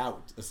 voted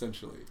out,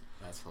 essentially.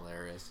 That's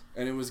hilarious.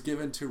 And it was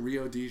given to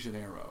Rio de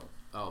Janeiro.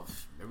 Oh,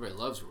 everybody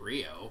loves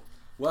Rio.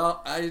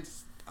 Well, I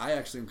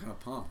actually am kind of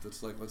pumped.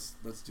 It's like, let's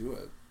do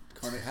it.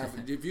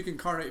 If you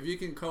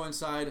can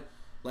coincide,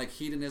 like,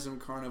 hedonism,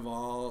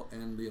 carnival,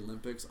 and the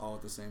Olympics all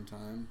at the same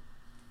time...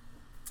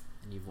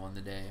 And you've won the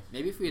day.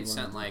 Maybe if we had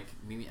sent, like,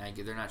 maybe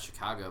they're not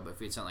Chicago, but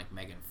if we had sent, like,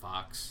 Megan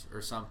Fox or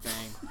something,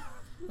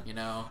 you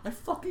know? I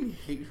fucking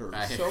hate her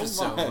I hate her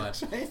so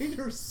much. I hate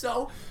her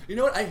so... You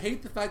know what? I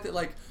hate the fact that,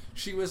 like,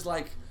 she was,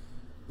 like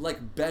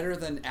better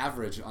than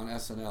average on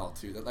SNL,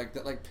 too.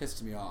 That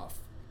pissed me off.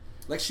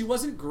 Like, she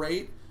wasn't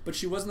great, but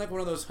she wasn't, like,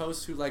 one of those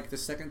hosts who, like, the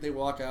second they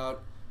walk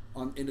out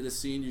into the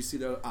scene, you see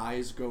their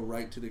eyes go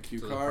right to the cue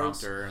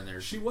cards. The prompter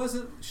and she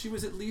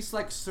was at least,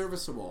 like,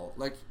 serviceable.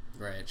 Like...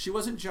 Right. She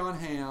wasn't John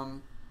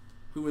Hamm,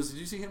 who was... Did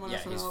you see him on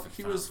SNL?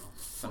 He was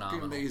fucking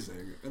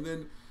amazing. And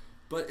then...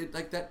 But it,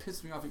 like, that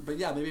pissed me off. But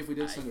yeah, maybe if we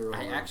did send her over.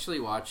 I actually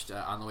watched,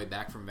 on the way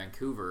back from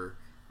Vancouver,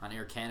 on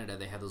Air Canada,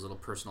 they had those little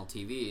personal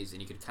TVs,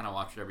 and you could kind of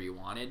watch whatever you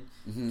wanted.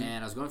 Mm-hmm.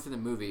 And I was going through the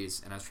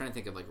movies, and I was trying to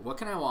think of, like, what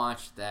can I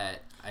watch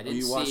that I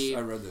didn't see...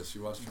 I read this.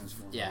 You watched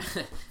Transformers. Yeah.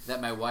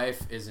 That my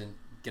wife isn't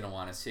going to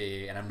want to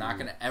see, and I'm not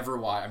going to ever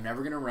watch... I'm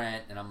never going to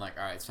rent, and I'm like,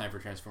 all right, it's time for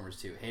Transformers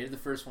 2. Hated the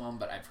first one,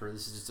 but I've heard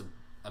this is just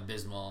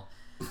abysmal.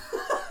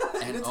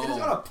 And it's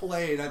on a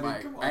plane. I mean,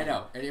 come on. I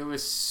know. And it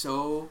was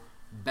so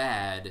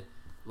bad.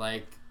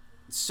 Like,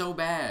 so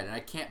bad. And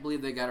I can't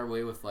believe they got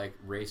away with, like,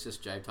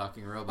 racist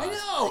jive-talking robots. I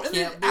know. And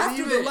then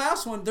after the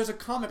last one, there's a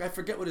comic. I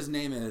forget what his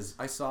name is.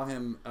 I saw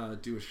him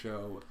do a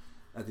show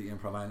at the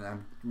Improv. And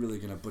I'm really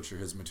going to butcher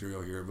his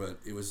material here, but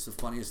it was the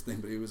funniest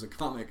thing. But he was a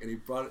comic, and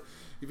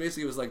he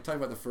basically was, like, talking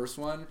about the first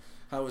one.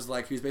 How it was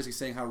like, he was basically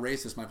saying how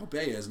racist Michael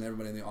Bay is, and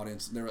everybody in the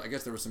audience, I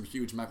guess there were some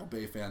huge Michael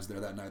Bay fans there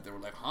that night. They were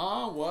like,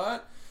 huh,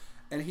 what?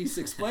 And he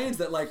explains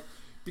that, like,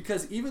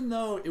 because even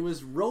though it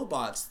was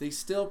robots, they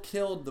still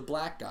killed the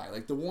black guy.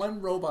 Like, the one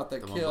robot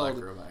that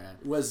killed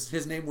was,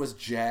 his name was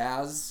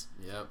Jazz.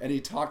 Yep. And he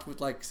talked with,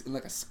 like, in,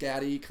 like, a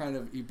scatty kind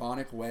of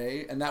ebonic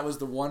way, and that was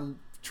the one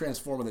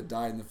Transformer that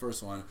died in the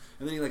first one,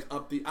 and then he like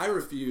upped the. I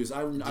refuse.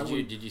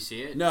 Did you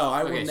see it? No,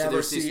 I would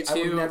never see. I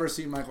would never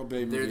see Michael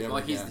Bay movie ever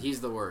again.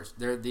 He's the worst.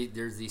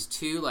 There's these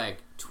two like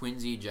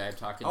twinsy jive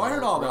talking. Oh, I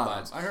heard all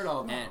robots. about them. I heard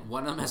all about them. And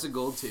one of them has a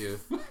gold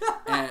tooth.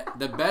 And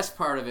the best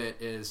part of it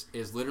is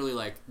literally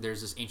like there's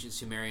this ancient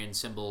Sumerian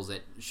symbols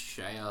that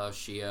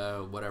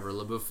Shia, whatever,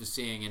 LaBeouf is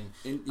seeing,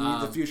 and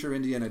the future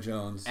Indiana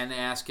Jones. And they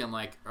ask him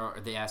like,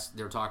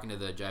 they're talking to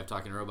the jive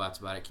talking robots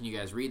about it. Can you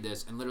guys read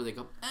this? And literally they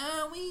go,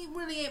 we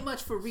really ain't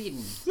much for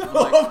reading.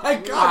 Oh my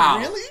god, wow,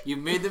 really? You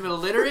made them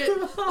illiterate?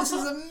 This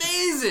is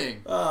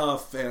amazing. Oh,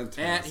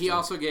 fantastic. And he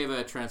also gave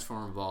a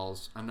Transformer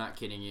balls. I'm not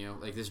kidding you.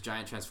 Like, this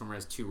giant Transformer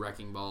has 2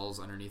 wrecking balls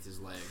underneath his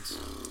legs.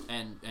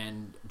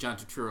 And John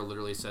Turturro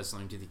literally says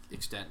something to the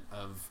extent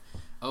of,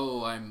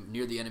 I'm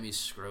near the enemy's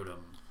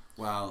scrotum.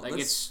 Wow. Like,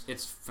 it's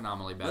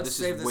phenomenally bad. This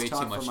is way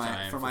too much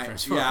time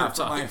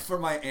for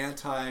my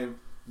anti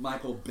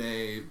Michael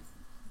Bay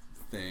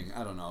thing.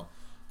 I don't know.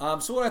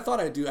 So what I thought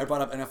I'd do, I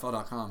brought up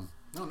NFL.com.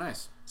 Oh,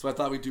 nice. So I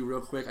thought we'd do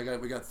real quick.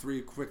 We got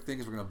 3 quick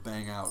things we're gonna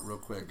bang out real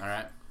quick. All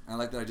right. And I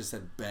like that I just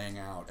said bang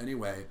out.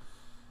 Anyway,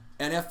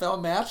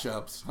 NFL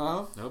matchups,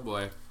 huh? Oh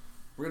boy.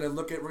 We're gonna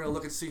look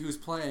at see who's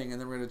playing,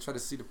 and then we're gonna try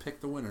to pick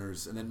the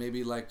winners, and then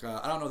maybe like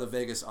I don't know the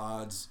Vegas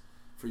odds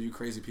for you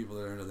crazy people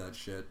that are into that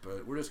shit,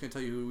 but we're just gonna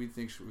tell you who we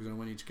think is gonna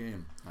win each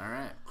game. All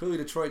right. Clearly,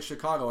 Detroit,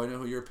 Chicago. I know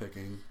who you're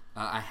picking.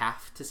 I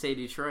have to say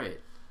Detroit.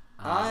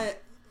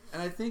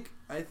 I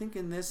think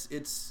in this,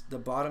 it's the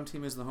bottom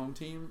team is the home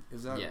team.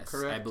 Is that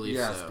correct? I believe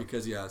so. Yes,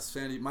 because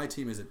Sandy, my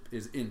team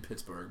is in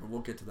Pittsburgh, but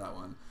we'll get to that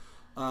one.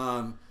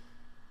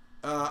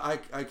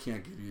 I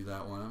can't give you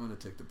that one. I'm going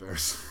to take the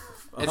Bears.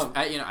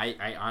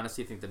 I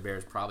honestly think the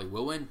Bears probably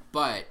will win,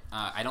 but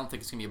I don't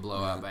think it's going to be a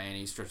blowout by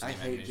any stretch of the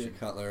imagination. I hate Jay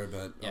Cutler,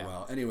 but oh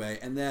well. Anyway,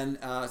 and then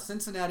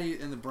Cincinnati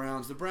and the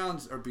Browns. The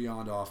Browns are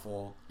beyond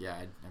awful. Yeah,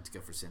 I'd have to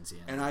go for Cincy.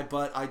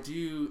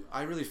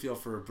 I really feel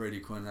for Brady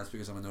Quinn. That's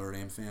because I'm a Notre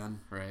Dame fan.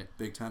 Right.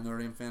 Big time Notre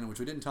Dame fan, which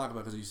we didn't talk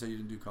about because you said you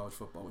didn't do college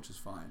football, which is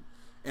fine.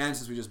 And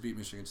since we just beat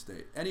Michigan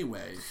State.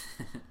 Anyway,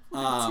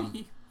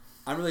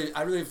 I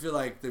really feel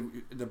like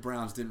the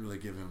Browns didn't really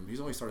give him. He's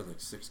only started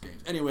like 6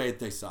 games. Anyway,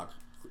 they suck.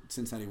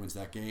 Cincinnati wins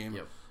that game.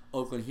 Yep.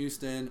 Oakland,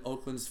 Houston.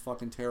 Oakland's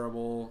fucking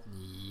terrible.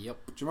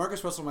 Yep.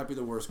 Jamarcus Russell might be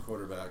the worst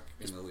quarterback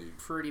in the league.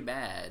 Pretty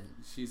bad.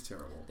 She's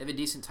terrible. They have a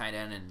decent tight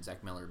end in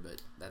Zach Miller,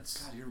 but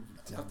that's God, your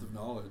depth of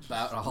knowledge.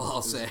 About all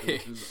I'll say.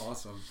 It was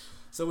awesome.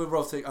 So we're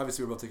both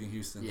taking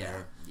Houston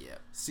there. Yeah.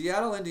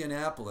 Seattle,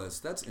 Indianapolis.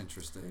 That's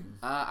interesting.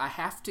 I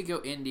have to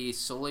go Indy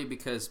solely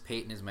because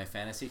Peyton is my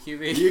fantasy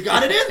QB. You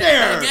got it in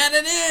there. I got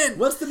it in.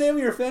 What's the name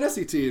of your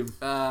fantasy team?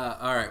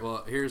 All right.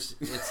 Well, it's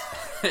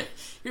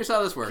here's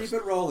how this works. Keep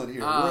it rolling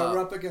here. We're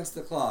up against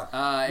the clock.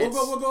 We'll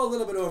go a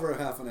little bit over a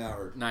half an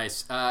hour.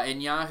 Nice.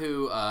 In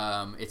Yahoo,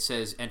 it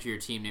says enter your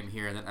team name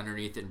here, and then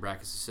underneath it in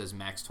brackets it says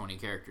max 20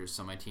 characters.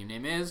 So my team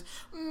name is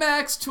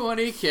max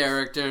 20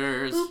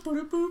 characters. Boop,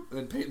 boop, boop. And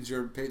then Peyton's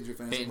your fantasy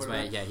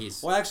quarterback.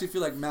 He's. Well, I actually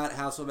feel like Matt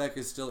Hasselbeck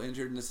is still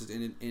injured, and this is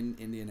in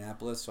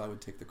Indianapolis, so I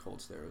would take the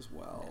Colts there as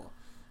well. Yeah.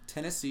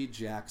 Tennessee,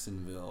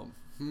 Jacksonville.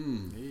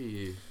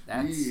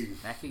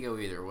 That could go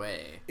either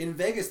way. In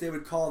Vegas, they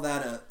would call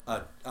that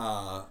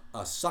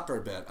a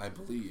sucker bet, I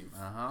believe.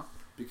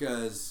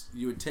 Because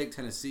you would take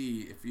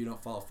Tennessee if you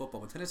don't follow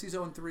football, but Tennessee's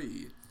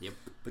 0-3. Yep.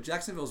 But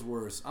Jacksonville's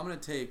worse. I'm gonna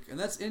take, and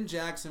that's in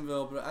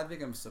Jacksonville, but I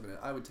think I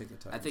would take the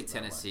Titans. I think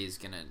Tennessee's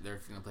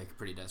they're gonna play a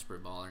pretty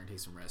desperate ball and take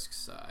some risks.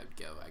 So I'd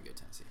go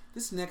Tennessee.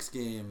 This next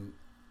game,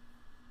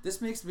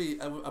 this makes me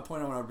a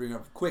point I want to bring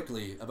up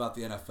quickly about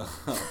the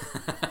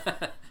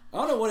NFL. I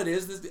don't know what it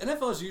is. The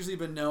NFL has usually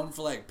been known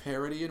for like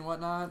parody and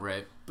whatnot.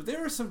 Right. But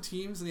there are some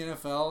teams in the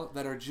NFL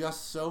that are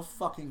just so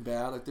fucking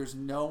bad. Like there's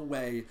no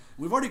way.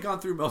 We've already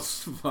gone through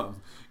most of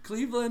them.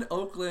 Cleveland,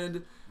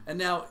 Oakland, and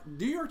now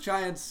New York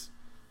Giants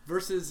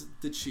versus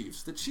the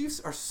Chiefs. The Chiefs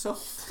are so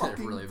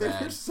fucking really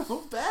bad. They're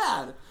so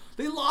bad.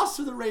 They lost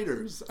to the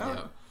Raiders.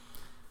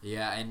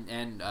 Yeah,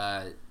 and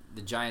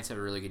the Giants have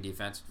a really good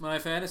defense. My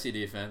fantasy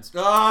defense.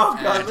 Oh,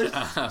 God.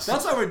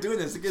 That's why we're doing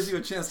this. It gives you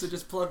a chance to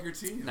just plug your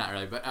team. Not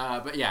really, but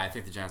yeah, I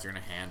think the Giants are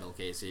going to handle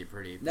KC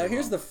pretty Now,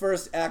 here's well. the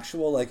first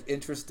actual,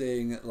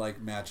 interesting,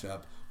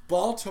 matchup.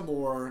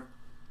 Baltimore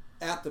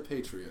at the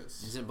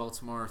Patriots. Isn't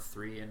Baltimore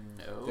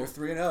 3-0? They're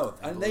 3-0.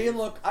 And they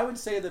look, I would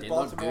say that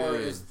Baltimore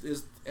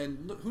is,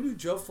 and look, who knew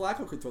Joe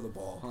Flacco could throw the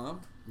ball, huh?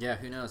 Yeah,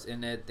 who knows?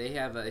 And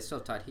they still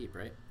have Todd Heap,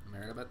 right? Am I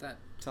right about that?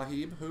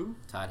 Tahib, who?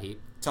 Todd Heap.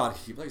 Like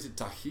you said,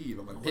 Tahib.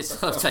 I'm like, what They the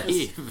still have fuck?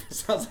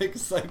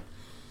 Tahib.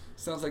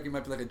 Sounds like he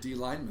might be like a D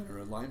lineman or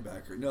a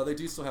linebacker. No, they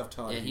do still have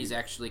Todd. Yeah, Heap. he's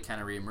actually kind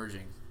of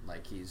reemerging.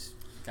 Like he's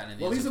kind of.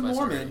 Well, he's a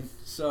Mormon,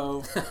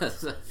 so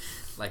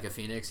like a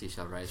phoenix, he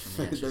shall rise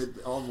from the ashes.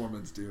 All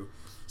Mormons do.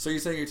 So you're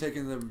saying you're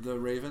taking the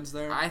Ravens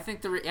there? I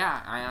think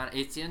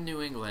it's in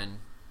New England,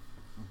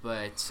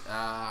 but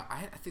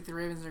I think the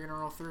Ravens are going to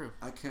roll through.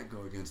 I can't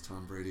go against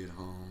Tom Brady at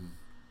home,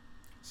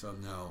 so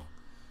no.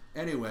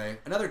 Anyway,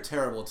 another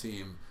terrible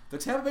team. The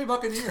Tampa Bay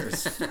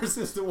Buccaneers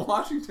versus the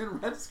Washington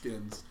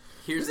Redskins.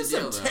 Here's this the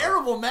deal, is some though.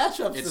 terrible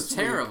matchups It's this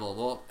terrible. week.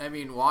 Well, I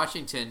mean,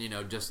 Washington,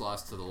 just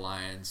lost to the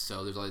Lions,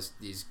 so there's all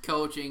these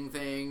coaching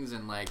things,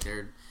 and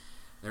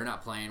they're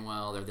not playing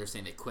well. They're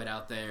saying they quit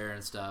out there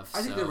and stuff.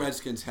 I think the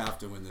Redskins have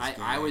to win this game.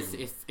 I would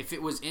if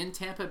it was in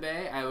Tampa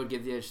Bay, I would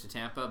give the edge to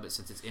Tampa, but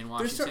since it's in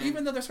Washington,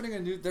 even though they're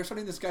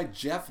starting this guy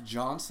Jeff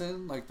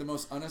Johnson, like the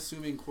most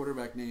unassuming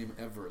quarterback name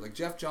ever. Like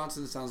Jeff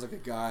Johnson sounds like a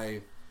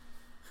guy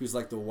who's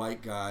like the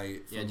white guy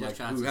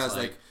from who has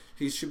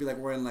he should be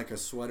wearing a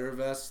sweater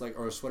vest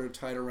or a sweater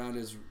tied around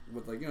his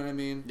with you know what I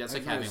mean? That's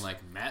having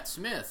Matt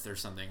Smith or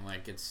something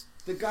it's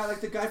the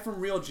guy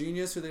from Real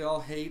Genius who they all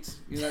hate.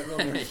 You know that real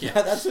nerd?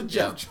 Yeah, that's what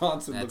Jeff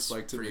Johnson looks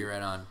like to me. That's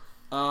pretty right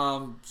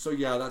on. So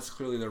yeah, that's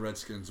clearly the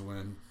Redskins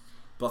win.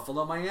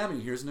 Buffalo, Miami.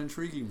 Here's an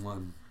intriguing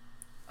one.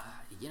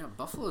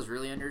 Buffalo's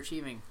really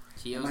underachieving.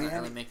 T.O.'s not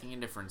really making a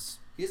difference.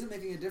 He isn't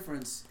making a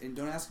difference, and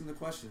don't ask him the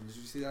question. Did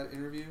you see that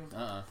interview?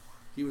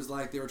 He was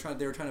they were trying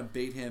to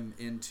bait him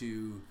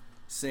into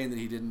saying that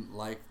he didn't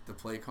like the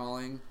play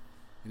calling,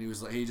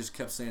 and he just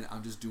kept saying,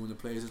 "I'm just doing the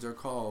plays as they're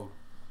called."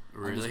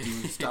 Really?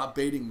 Stop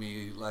baiting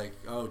me,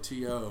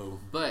 T.O.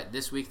 But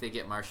this week they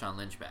get Marshawn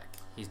Lynch back.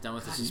 He's done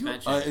with the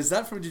suspension. Is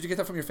that from? Did you get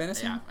that from your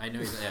fantasy? Yeah, I know.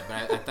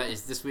 But I thought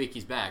this week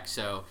he's back,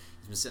 so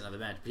he's been sitting on the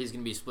bench. But he's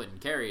going to be splitting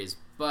carries,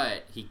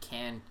 but he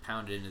can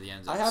pound it into the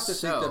end zone. I have to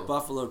think that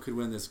Buffalo could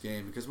win this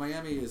game because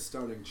Miami is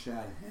starting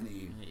Chad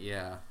Henne.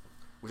 Yeah.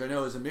 Which I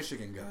know is a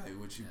Michigan guy,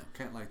 which you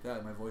can't like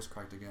that. My voice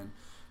cracked again.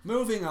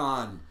 Moving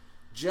on.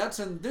 Jets,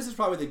 and this is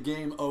probably the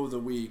game of the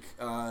week.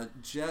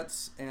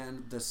 Jets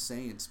and the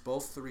Saints,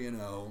 both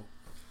 3-0.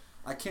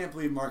 I can't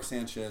believe Mark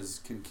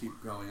Sanchez can keep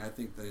going. I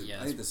think the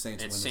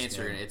Saints win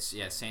this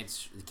game.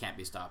 Saints can't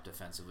be stopped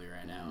defensively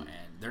right now,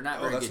 and they're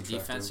not very good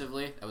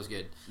defensively. That was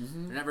good.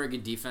 Mm-hmm. They're not very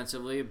good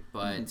defensively,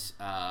 but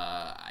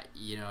a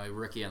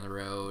rookie on the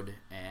road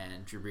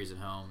and Drew Brees at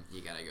home,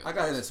 you gotta go. I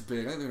got it. That's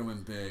big. I think they're gonna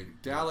win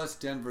big. Dallas,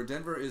 Denver.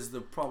 Denver is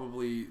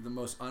probably the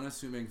most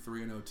unassuming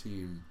 3-0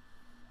 team.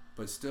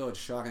 But still, it's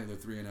shocking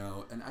that they're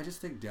 3-0. And I just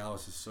think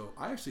Dallas is so...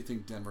 I actually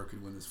think Denver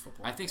could win this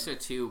football game. I think so,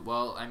 too.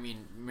 Well, I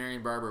mean,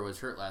 Marion Barber was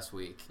hurt last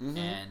week. Mm-hmm.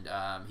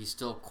 And he's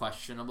still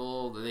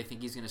questionable. They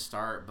think he's going to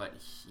start. But,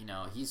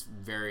 he's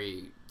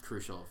very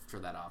crucial for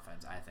that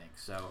offense, I think.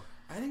 So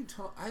I think...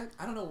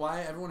 I don't know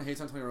why everyone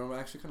hates Antonio Romo. I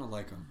actually kind of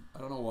like him. I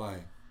don't know why.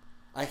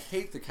 I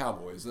hate the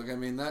Cowboys.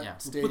 Stadium.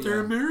 But they're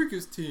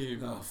America's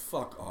team. Oh,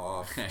 fuck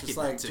off!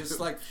 just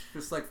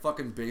like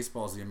fucking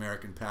baseball's the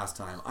American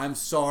pastime. I'm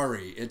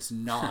sorry, it's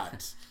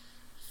not.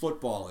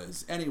 Football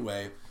is.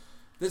 Anyway,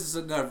 this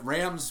is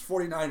Rams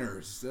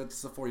 49ers.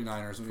 That's the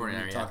 49ers.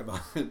 We talk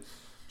about it.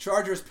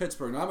 Chargers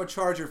Pittsburgh. Now, I'm a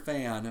Charger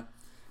fan,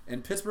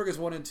 And Pittsburgh is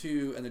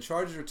 1-2, and the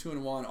Chargers are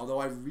 2-1. Although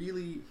I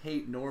really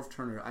hate Norv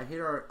Turner,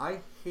 I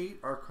hate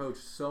our coach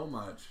so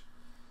much,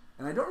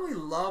 and I don't really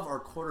love our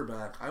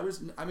quarterback.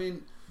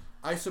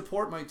 I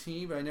support my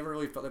team, but I never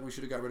really felt like we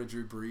should have got rid of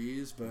Drew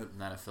Brees. But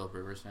not a Philip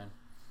Rivers fan.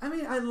 I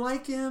mean, I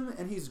like him,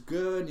 and he's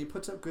good, and he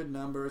puts up good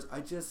numbers.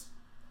 There's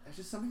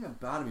just something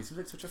about him. He seems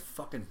like such a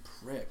fucking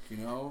prick, you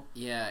know?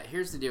 Yeah.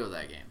 Here's the deal with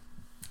that game.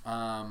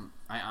 I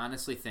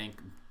honestly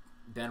think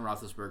Ben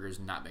Roethlisberger's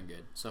not been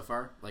good so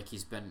far. Like,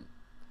 he's been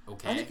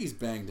okay. I think he's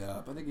banged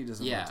up. I think he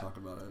doesn't want to talk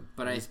about it.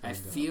 But I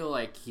feel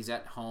like he's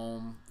at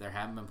home. They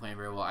haven't been playing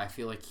very well. I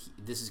feel like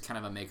this is kind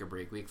of a make or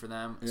break week for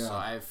them. Yeah. So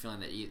I have a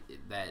feeling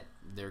that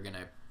they're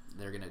gonna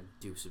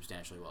do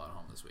substantially well at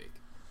home this week.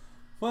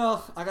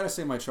 Well, I gotta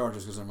say my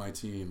Chargers because they're my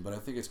team, but I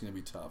think it's gonna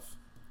be tough.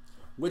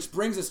 Which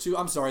brings us to,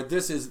 I'm sorry,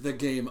 this is the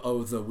game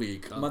of the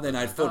week. Monday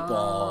Night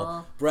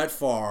Football, Brett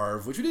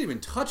Favre, which we didn't even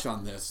touch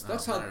on this.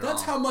 That's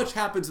how much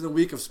happens in the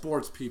week of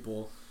sports,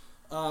 people.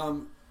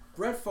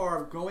 Brett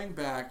Favre going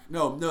back.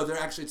 No,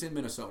 it's in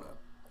Minnesota.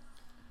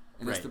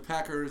 And it's the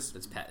Packers.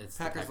 It's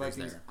Packers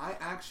Vikings. There.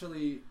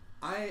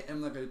 I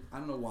am like I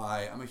don't know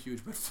why, I'm a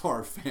huge Brett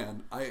Favre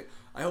fan. I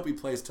hope he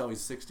plays till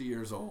he's 60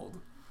 years old.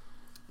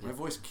 My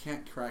voice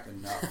can't crack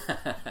enough.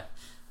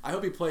 I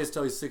hope he plays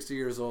till he's 60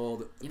 years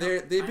old.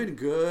 They've been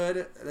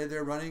good.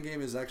 Their running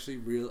game is actually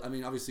real. I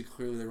mean, obviously,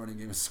 clearly their running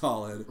game is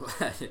solid.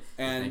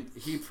 And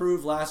he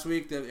proved last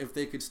week that if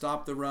they could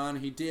stop the run,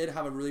 he did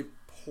have a really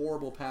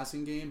horrible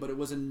passing game, but it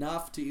was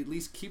enough to at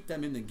least keep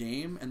them in the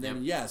game. And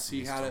then,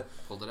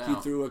 he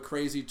threw a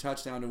crazy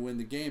touchdown to win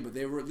the game, but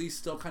they were at least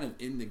still kind of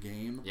in the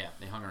game. Yeah,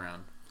 they hung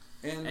around.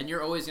 And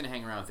you're always going to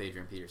hang around with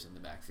Adrian Peterson in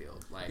the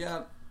backfield.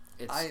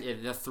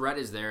 The threat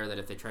is there that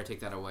if they try to take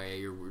that away,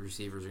 your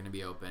receivers are going to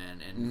be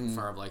open, and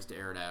Favre likes to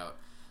air it out.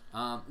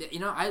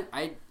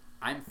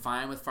 I'm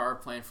fine with Favre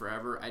playing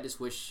forever. I just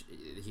wish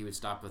he would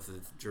stop with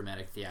the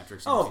dramatic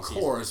theatrics. Oh, of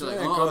course. Like,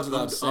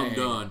 I'm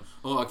done.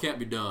 Oh, I can't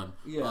be done.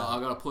 Yeah. I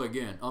got to play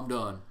again. I'm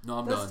done. No,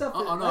 I'm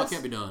done. I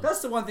can't be done.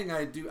 That's the one thing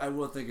I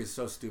will think is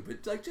so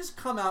stupid. Like, just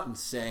come out and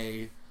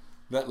say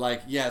that,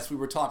 like, yes, we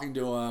were talking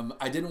to him.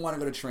 I didn't want to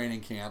go to training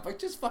camp. Like,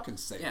 just fucking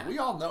say it. We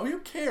all know. Who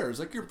cares?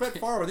 Like, you're Brett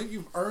Favre. I think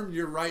you've earned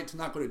your right to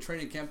not go to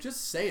training camp.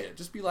 Just say it.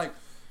 Just be like,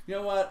 you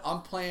know what?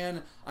 I'm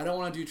playing. I don't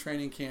want to do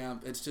training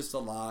camp. It's just a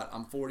lot.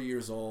 I'm 40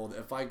 years old.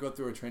 If I go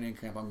through a training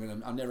camp,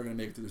 I'm never gonna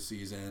make it through the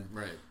season.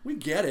 Right. We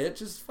get it.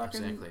 Just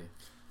fucking. Exactly.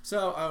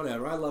 So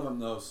whatever. I love him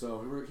though.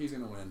 So he's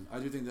gonna win. I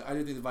do think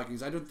the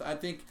Vikings. I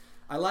think.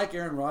 I like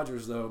Aaron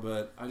Rodgers though,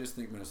 but I just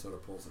think Minnesota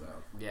pulls it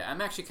out. Yeah,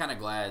 I'm actually kind of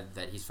glad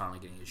that he's finally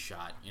getting his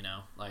shot. You know,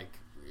 like.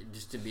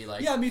 Just to be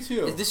like, yeah, me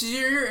too. This is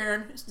your year,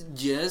 Aaron.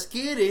 Just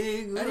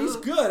kidding. And he's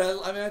good.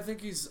 I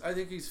think he's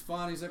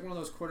fun. He's like one of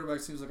those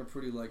quarterbacks. Seems like a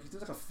pretty he's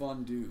like a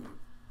fun dude.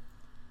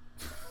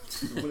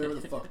 Whatever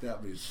the fuck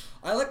that means.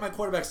 I like my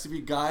quarterbacks to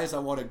be guys I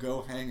want to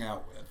go hang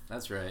out with.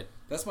 That's right.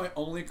 That's my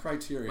only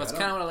criteria. That's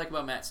kind of what I like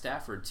about Matt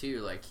Stafford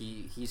too. Like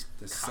he's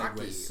cocky.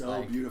 Segues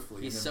so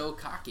beautifully. He's so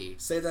cocky.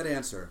 Say that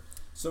answer.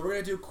 So we're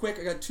gonna do quick.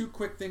 I got two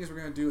quick things we're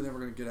gonna do, and then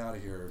we're gonna get out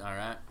of here. All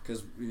right.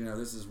 Because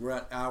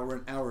we're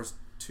in hours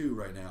 2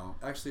 right now.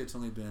 Actually, it's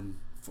only been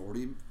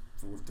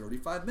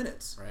 35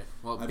 minutes. Right.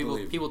 Well,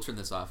 people turn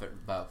this off at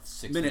about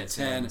 6 minutes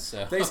 10. In,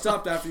 so. They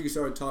stopped after you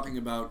started talking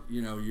about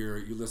you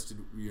listed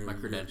my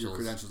credentials. Your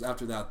credentials.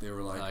 After that, they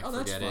were like oh,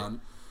 that's fun.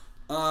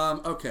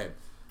 Okay.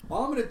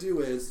 All I'm gonna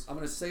do is I'm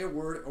gonna say a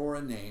word or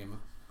a name.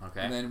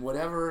 Okay. And then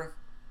whatever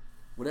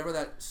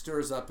that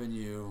stirs up in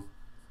you,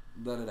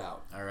 let it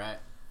out. All right.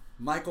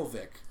 Michael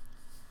Vick.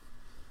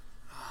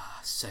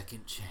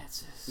 Second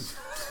chances.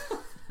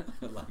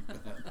 I like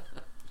that.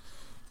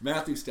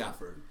 Matthew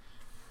Stafford.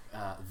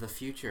 The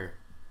future.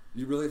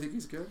 You really think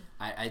he's good?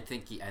 I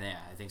think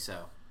I think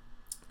so.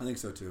 I think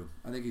so too.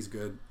 I think he's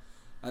good.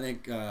 I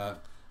think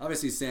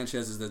obviously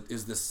Sanchez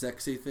is the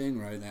sexy thing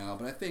right now,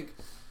 but I think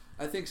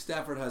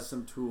Stafford has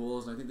some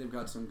tools, and I think they've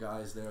got some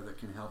guys there that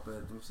can help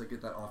it. Once they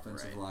get that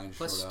offensive line.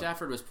 Plus,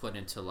 Stafford was put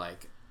into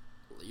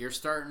you're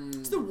starting.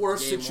 It's the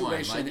worst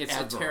situation it's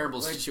ever. It's a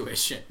terrible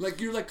situation. Like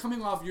you're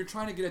coming off. You're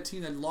trying to get a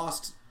team that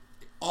lost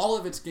all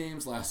of its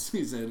games last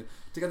season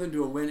to get them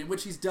to a win, in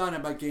which he's done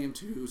about game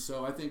 2.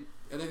 So I think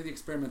the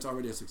experiment's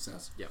already a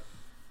success. Yep.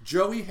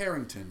 Joey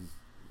Harrington.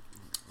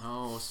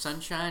 Oh,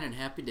 sunshine and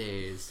happy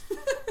days.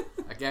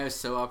 That guy was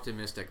so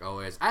optimistic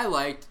always. I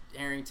liked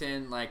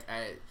Harrington. My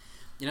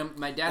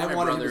dad and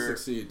my brother, him to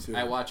succeed too.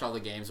 I watch all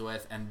the games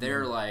with, and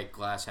they're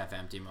glass half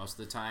empty most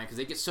of the time because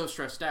they get so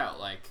stressed out,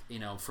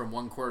 from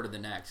one quarter to the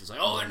next. It's like,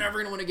 oh, they're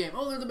never going to win a game.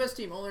 Oh, they're the best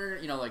team. Oh, they're,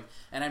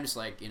 and I'm just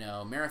like,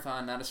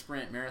 marathon, not a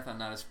sprint,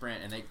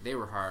 and they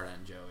were hard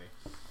on Joey.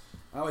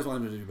 I always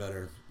wanted him to do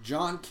better.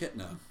 John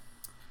Kitna.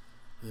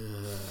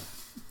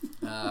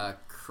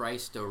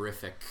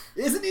 Christ-orific.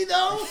 Isn't he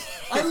though?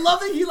 I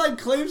love that he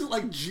claims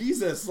it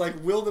Jesus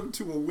willed them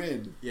to a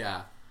win.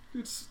 Yeah.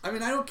 I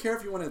don't care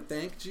if you want to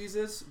thank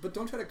Jesus, but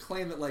don't try to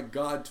claim that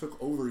God took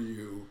over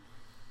you,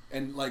 I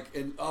don't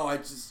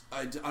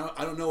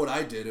know what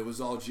I did. It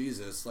was all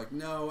Jesus.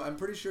 No, I'm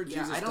pretty sure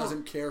Jesus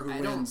doesn't care who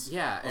wins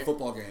a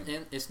football game.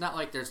 And it's not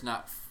like there's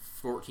not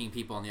 14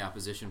 people on the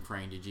opposition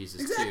praying to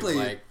Jesus Exactly. too.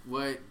 Like,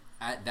 what?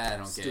 I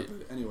don't Stupid.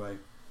 get Anyway,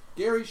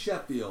 Gary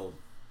Sheffield.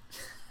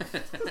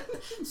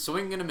 it.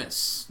 Swing and a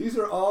miss. These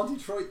are all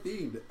Detroit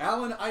themed.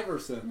 Allen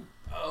Iverson.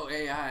 Oh,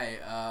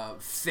 AI.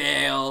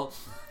 Fail.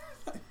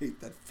 I hate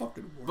that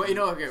fucking word. But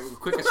okay,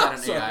 quick aside on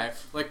Sorry. AI.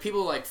 Like,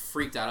 people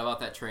freaked out about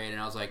that trade, and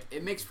I was like,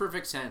 it makes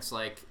perfect sense.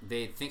 Like,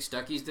 they think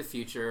Stuckey's the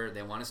future.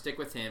 They want to stick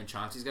with him.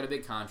 Chauncey's got a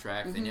big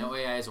contract. They know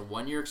AI is a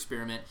 1-year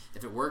experiment.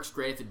 If it works,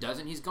 great. If it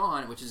doesn't, he's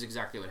gone, which is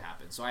exactly what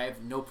happened. So I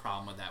have no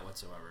problem with that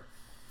whatsoever.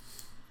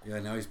 Yeah,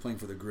 now he's playing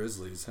for the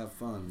Grizzlies. Have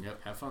fun.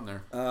 Yep, have fun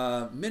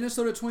there.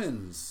 Minnesota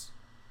Twins.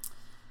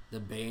 The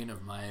bane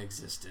of my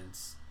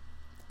existence.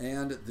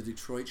 And the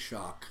Detroit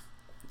Shock.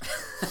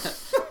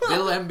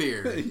 Bill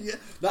Embiid. Yeah,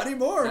 not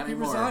anymore. Not He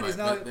anymore, resigned. He's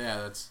not. but yeah,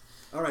 that's...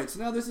 All right, so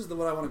now this is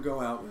what I want to go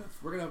out with.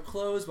 We're going to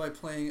close by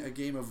playing a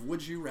game of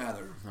Would You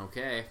Rather.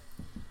 Okay.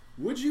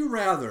 Would you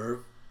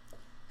rather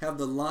have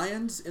the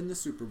Lions in the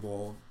Super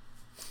Bowl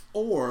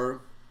or...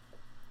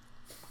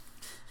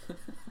 I'm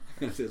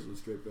going to say this with a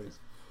straight face.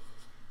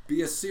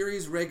 Be a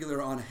series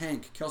regular on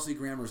Hank, Kelsey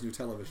Grammer's new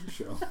television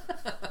show.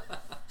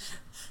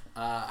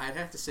 I'd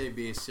have to say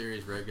be a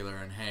series regular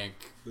on Hank.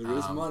 There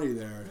is money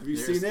there. Have you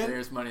There's- seen it?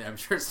 There's money. I'm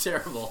sure it's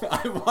terrible.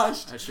 I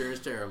watched... I'm sure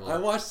it's terrible. I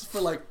watched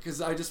for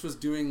because I just was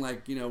doing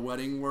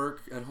wedding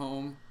work at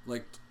home,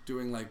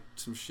 doing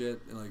some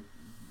shit and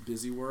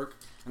busy work,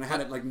 and I had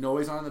it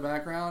noise on in the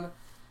background,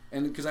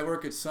 and because I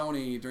work at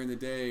Sony during the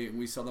day, and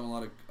we sell them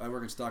I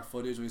work in stock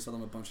footage, and we sell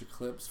them a bunch of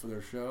clips for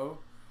their show,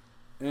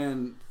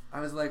 and I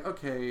was like,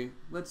 okay,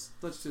 let's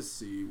just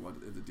see what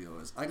the deal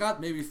is. I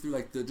got maybe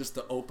through just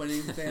the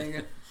opening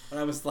thing, and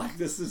I was like,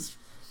 this is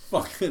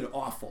fucking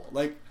awful.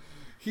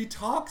 He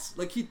talks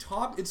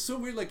it's so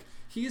weird.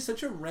 He is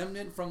such a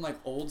remnant from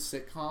old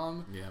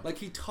sitcom. Yeah.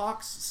 He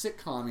talks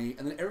sitcom-y,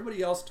 and then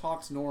everybody else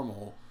talks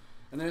normal,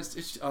 and then it's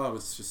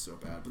just so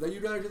bad. But then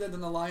you'd rather do that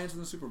than the Lions in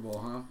the Super Bowl,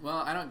 huh?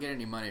 Well, I don't get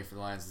any money for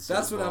the Lions. In the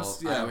That's Super what Bowl.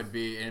 I'm. Yeah. I would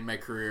be, and my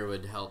career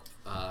would help.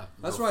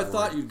 That's go where I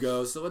thought forward. you'd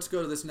go. So let's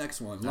go to this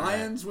next one. All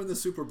Lions win the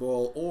Super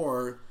Bowl,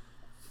 or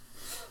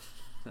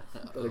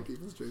gotta keep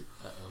this straight.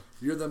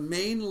 You're the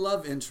main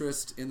love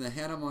interest in the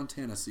Hannah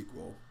Montana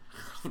sequel.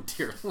 Oh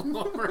dear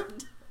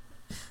Lord.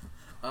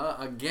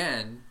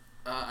 Again,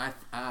 I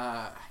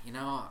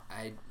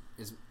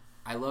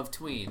love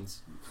tweens,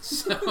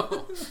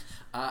 so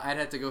I'd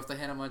have to go with the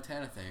Hannah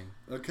Montana thing.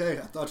 Okay,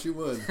 I thought you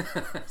would.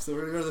 So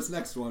we're gonna go to this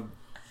next one.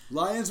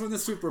 Lions win the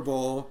Super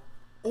Bowl,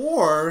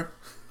 or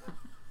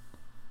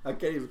I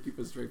can't even keep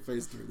a straight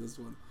face during this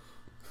one.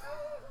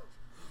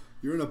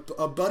 You're in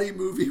a buddy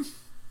movie.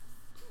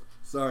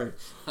 Sorry.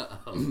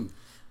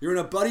 You're in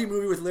a buddy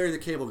movie with Larry the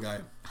Cable Guy.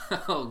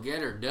 Oh,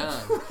 get her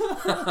done.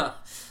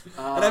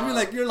 And I mean,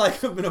 you're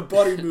in a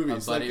buddy movie.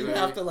 A So buddy you movie?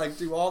 have to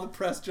do all the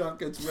press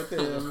junkets with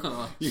him.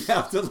 You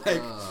have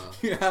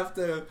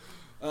to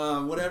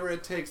whatever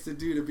it takes to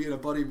do to be in a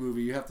buddy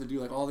movie. You have to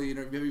do all the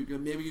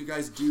maybe you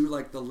guys do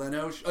the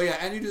Leno show. Oh yeah,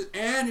 and you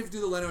have to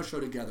do the Leno show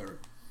together.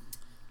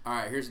 All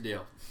right, here's the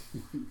deal.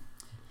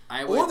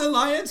 Or the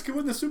Lions can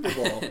win the Super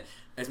Bowl.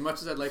 As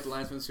much as I'd like the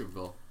Lions to win the Super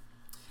Bowl,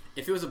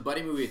 if it was a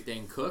buddy movie with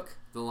Dane Cook,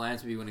 the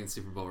Lions would be winning the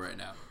Super Bowl right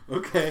now.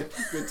 Okay,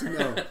 good to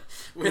know.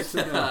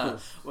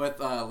 with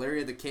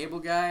Larry the Cable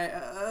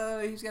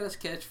Guy, he's got his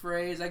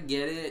catchphrase. I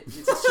get it.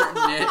 It's a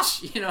certain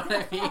niche. You know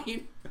what I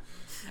mean?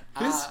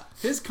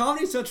 His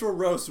Comedy Central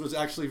roast was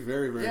actually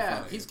very, very funny.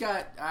 Yeah, he's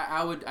got.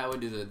 I would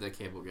do the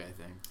Cable Guy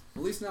thing.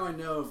 At least now I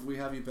know if we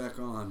have you back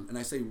on, and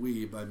I say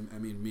we, but I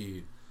mean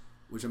me,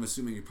 which I'm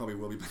assuming you probably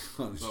will be back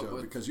on the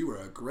show because you were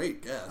a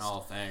great guest. Oh,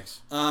 thanks.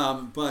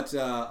 But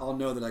I'll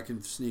know that I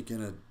can sneak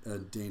in a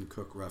Dane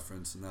Cook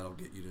reference, and that'll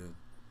get you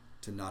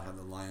to not have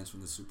the Lions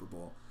win the Super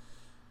Bowl.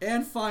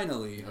 And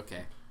finally,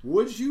 Okay.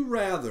 would you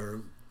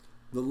rather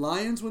the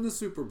Lions win the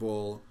Super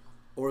Bowl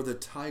or the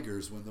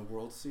Tigers win the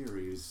World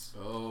Series?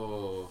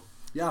 Oh.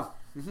 Yeah.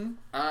 Mm-hmm.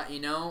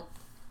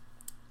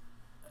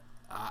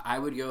 I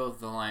would go with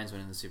the Lions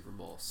winning the Super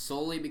Bowl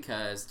solely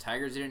because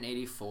Tigers did it in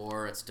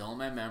 '84. It's still in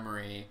my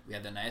memory. We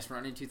had the nice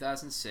run in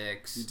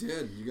 2006. You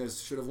did. You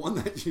guys should have won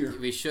that year.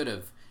 We should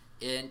have.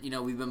 And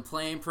we've been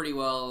playing pretty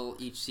well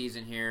each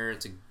season here.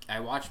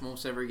 I watch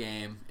most every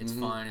game. It's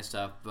fun and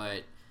stuff,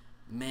 but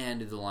man,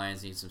 do the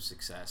Lions need some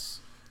success.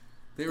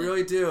 They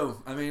really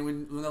do. I mean,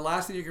 when the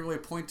last thing you can really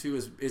point to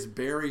is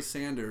Barry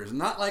Sanders.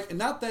 Not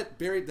that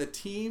the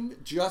team,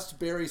 just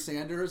Barry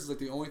Sanders is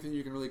the only thing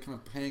you can really kind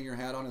of hang your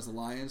hat on as a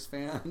Lions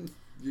fan.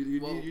 You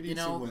need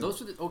some wins.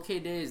 Those were the okay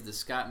days. The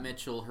Scott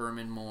Mitchell,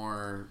 Herman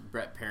Moore,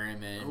 Brett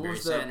Perryman, Who Barry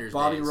was that? Sanders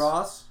Bobby days.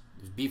 Ross?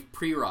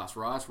 Pre-Ross.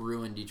 Ross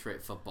ruined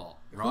Detroit football.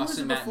 Who Ross was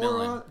and it Matt before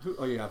Millen.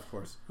 Oh yeah, of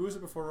course. Who was it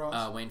before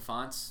Ross? Wayne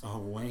Fonts. Oh,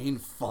 Wayne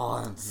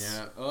Fonts.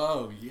 Yeah.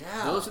 Oh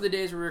yeah. Those were the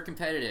days where we were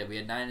competitive. We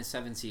had 9 and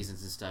 7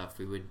 seasons and stuff.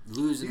 We would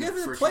lose in the get to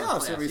the first round of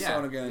playoffs every so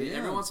and again, yeah.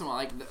 Every once in a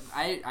while.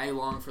 I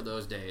long for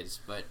those days,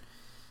 but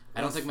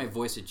I don't think my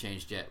voice had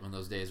changed yet when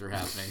those days were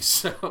happening.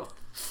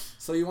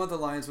 So you want the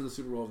Lions for the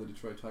Super Bowl of the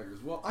Detroit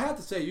Tigers. Well, I have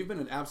to say, you've been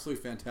an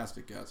absolutely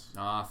fantastic guest.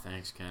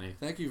 Thanks, Kenny.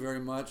 Thank you very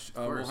much.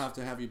 We'll have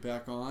to have you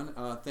back on.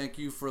 Thank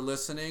you for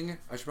listening.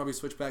 I should probably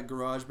switch back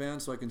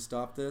GarageBand so I can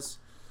stop this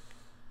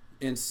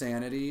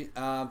insanity.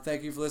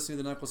 Thank you for listening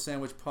to the Knuckle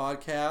Sandwich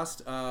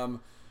Podcast.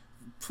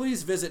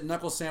 Please visit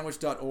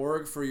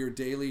knucklesandwich.org for your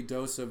daily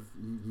dose of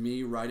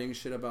me writing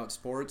shit about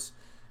sports.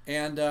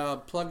 And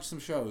plug some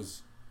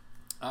shows.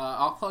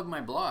 I'll plug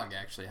my blog,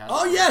 actually.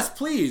 Yes,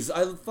 please.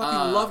 I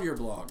fucking love your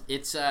blog.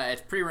 It's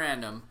pretty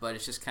random, but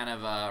it's just kind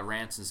of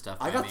rants and stuff.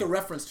 I got the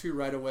reference, too,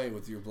 right away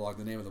with your blog,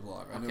 the name of the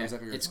blog. I know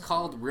exactly what it's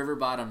called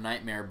Riverbottom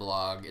Nightmare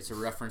Blog. It's a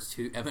reference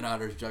to Evan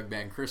Otter's Jug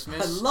Band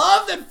Christmas. I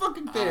love that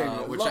fucking thing.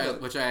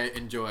 Which I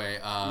enjoy.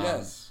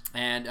 Yes.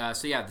 And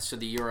so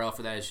the URL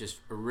for that is just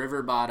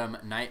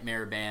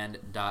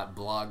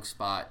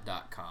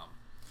riverbottomnightmareband.blogspot.com.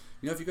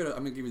 You know, if you go to, I'm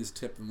gonna give you this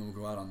tip, and then we'll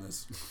go out on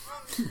this.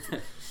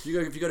 if you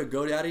go to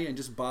GoDaddy and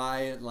just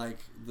buy a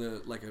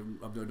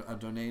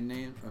domain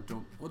name.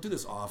 We'll do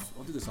this off.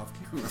 We'll do this off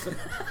camera.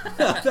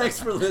 Thanks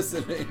for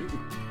listening.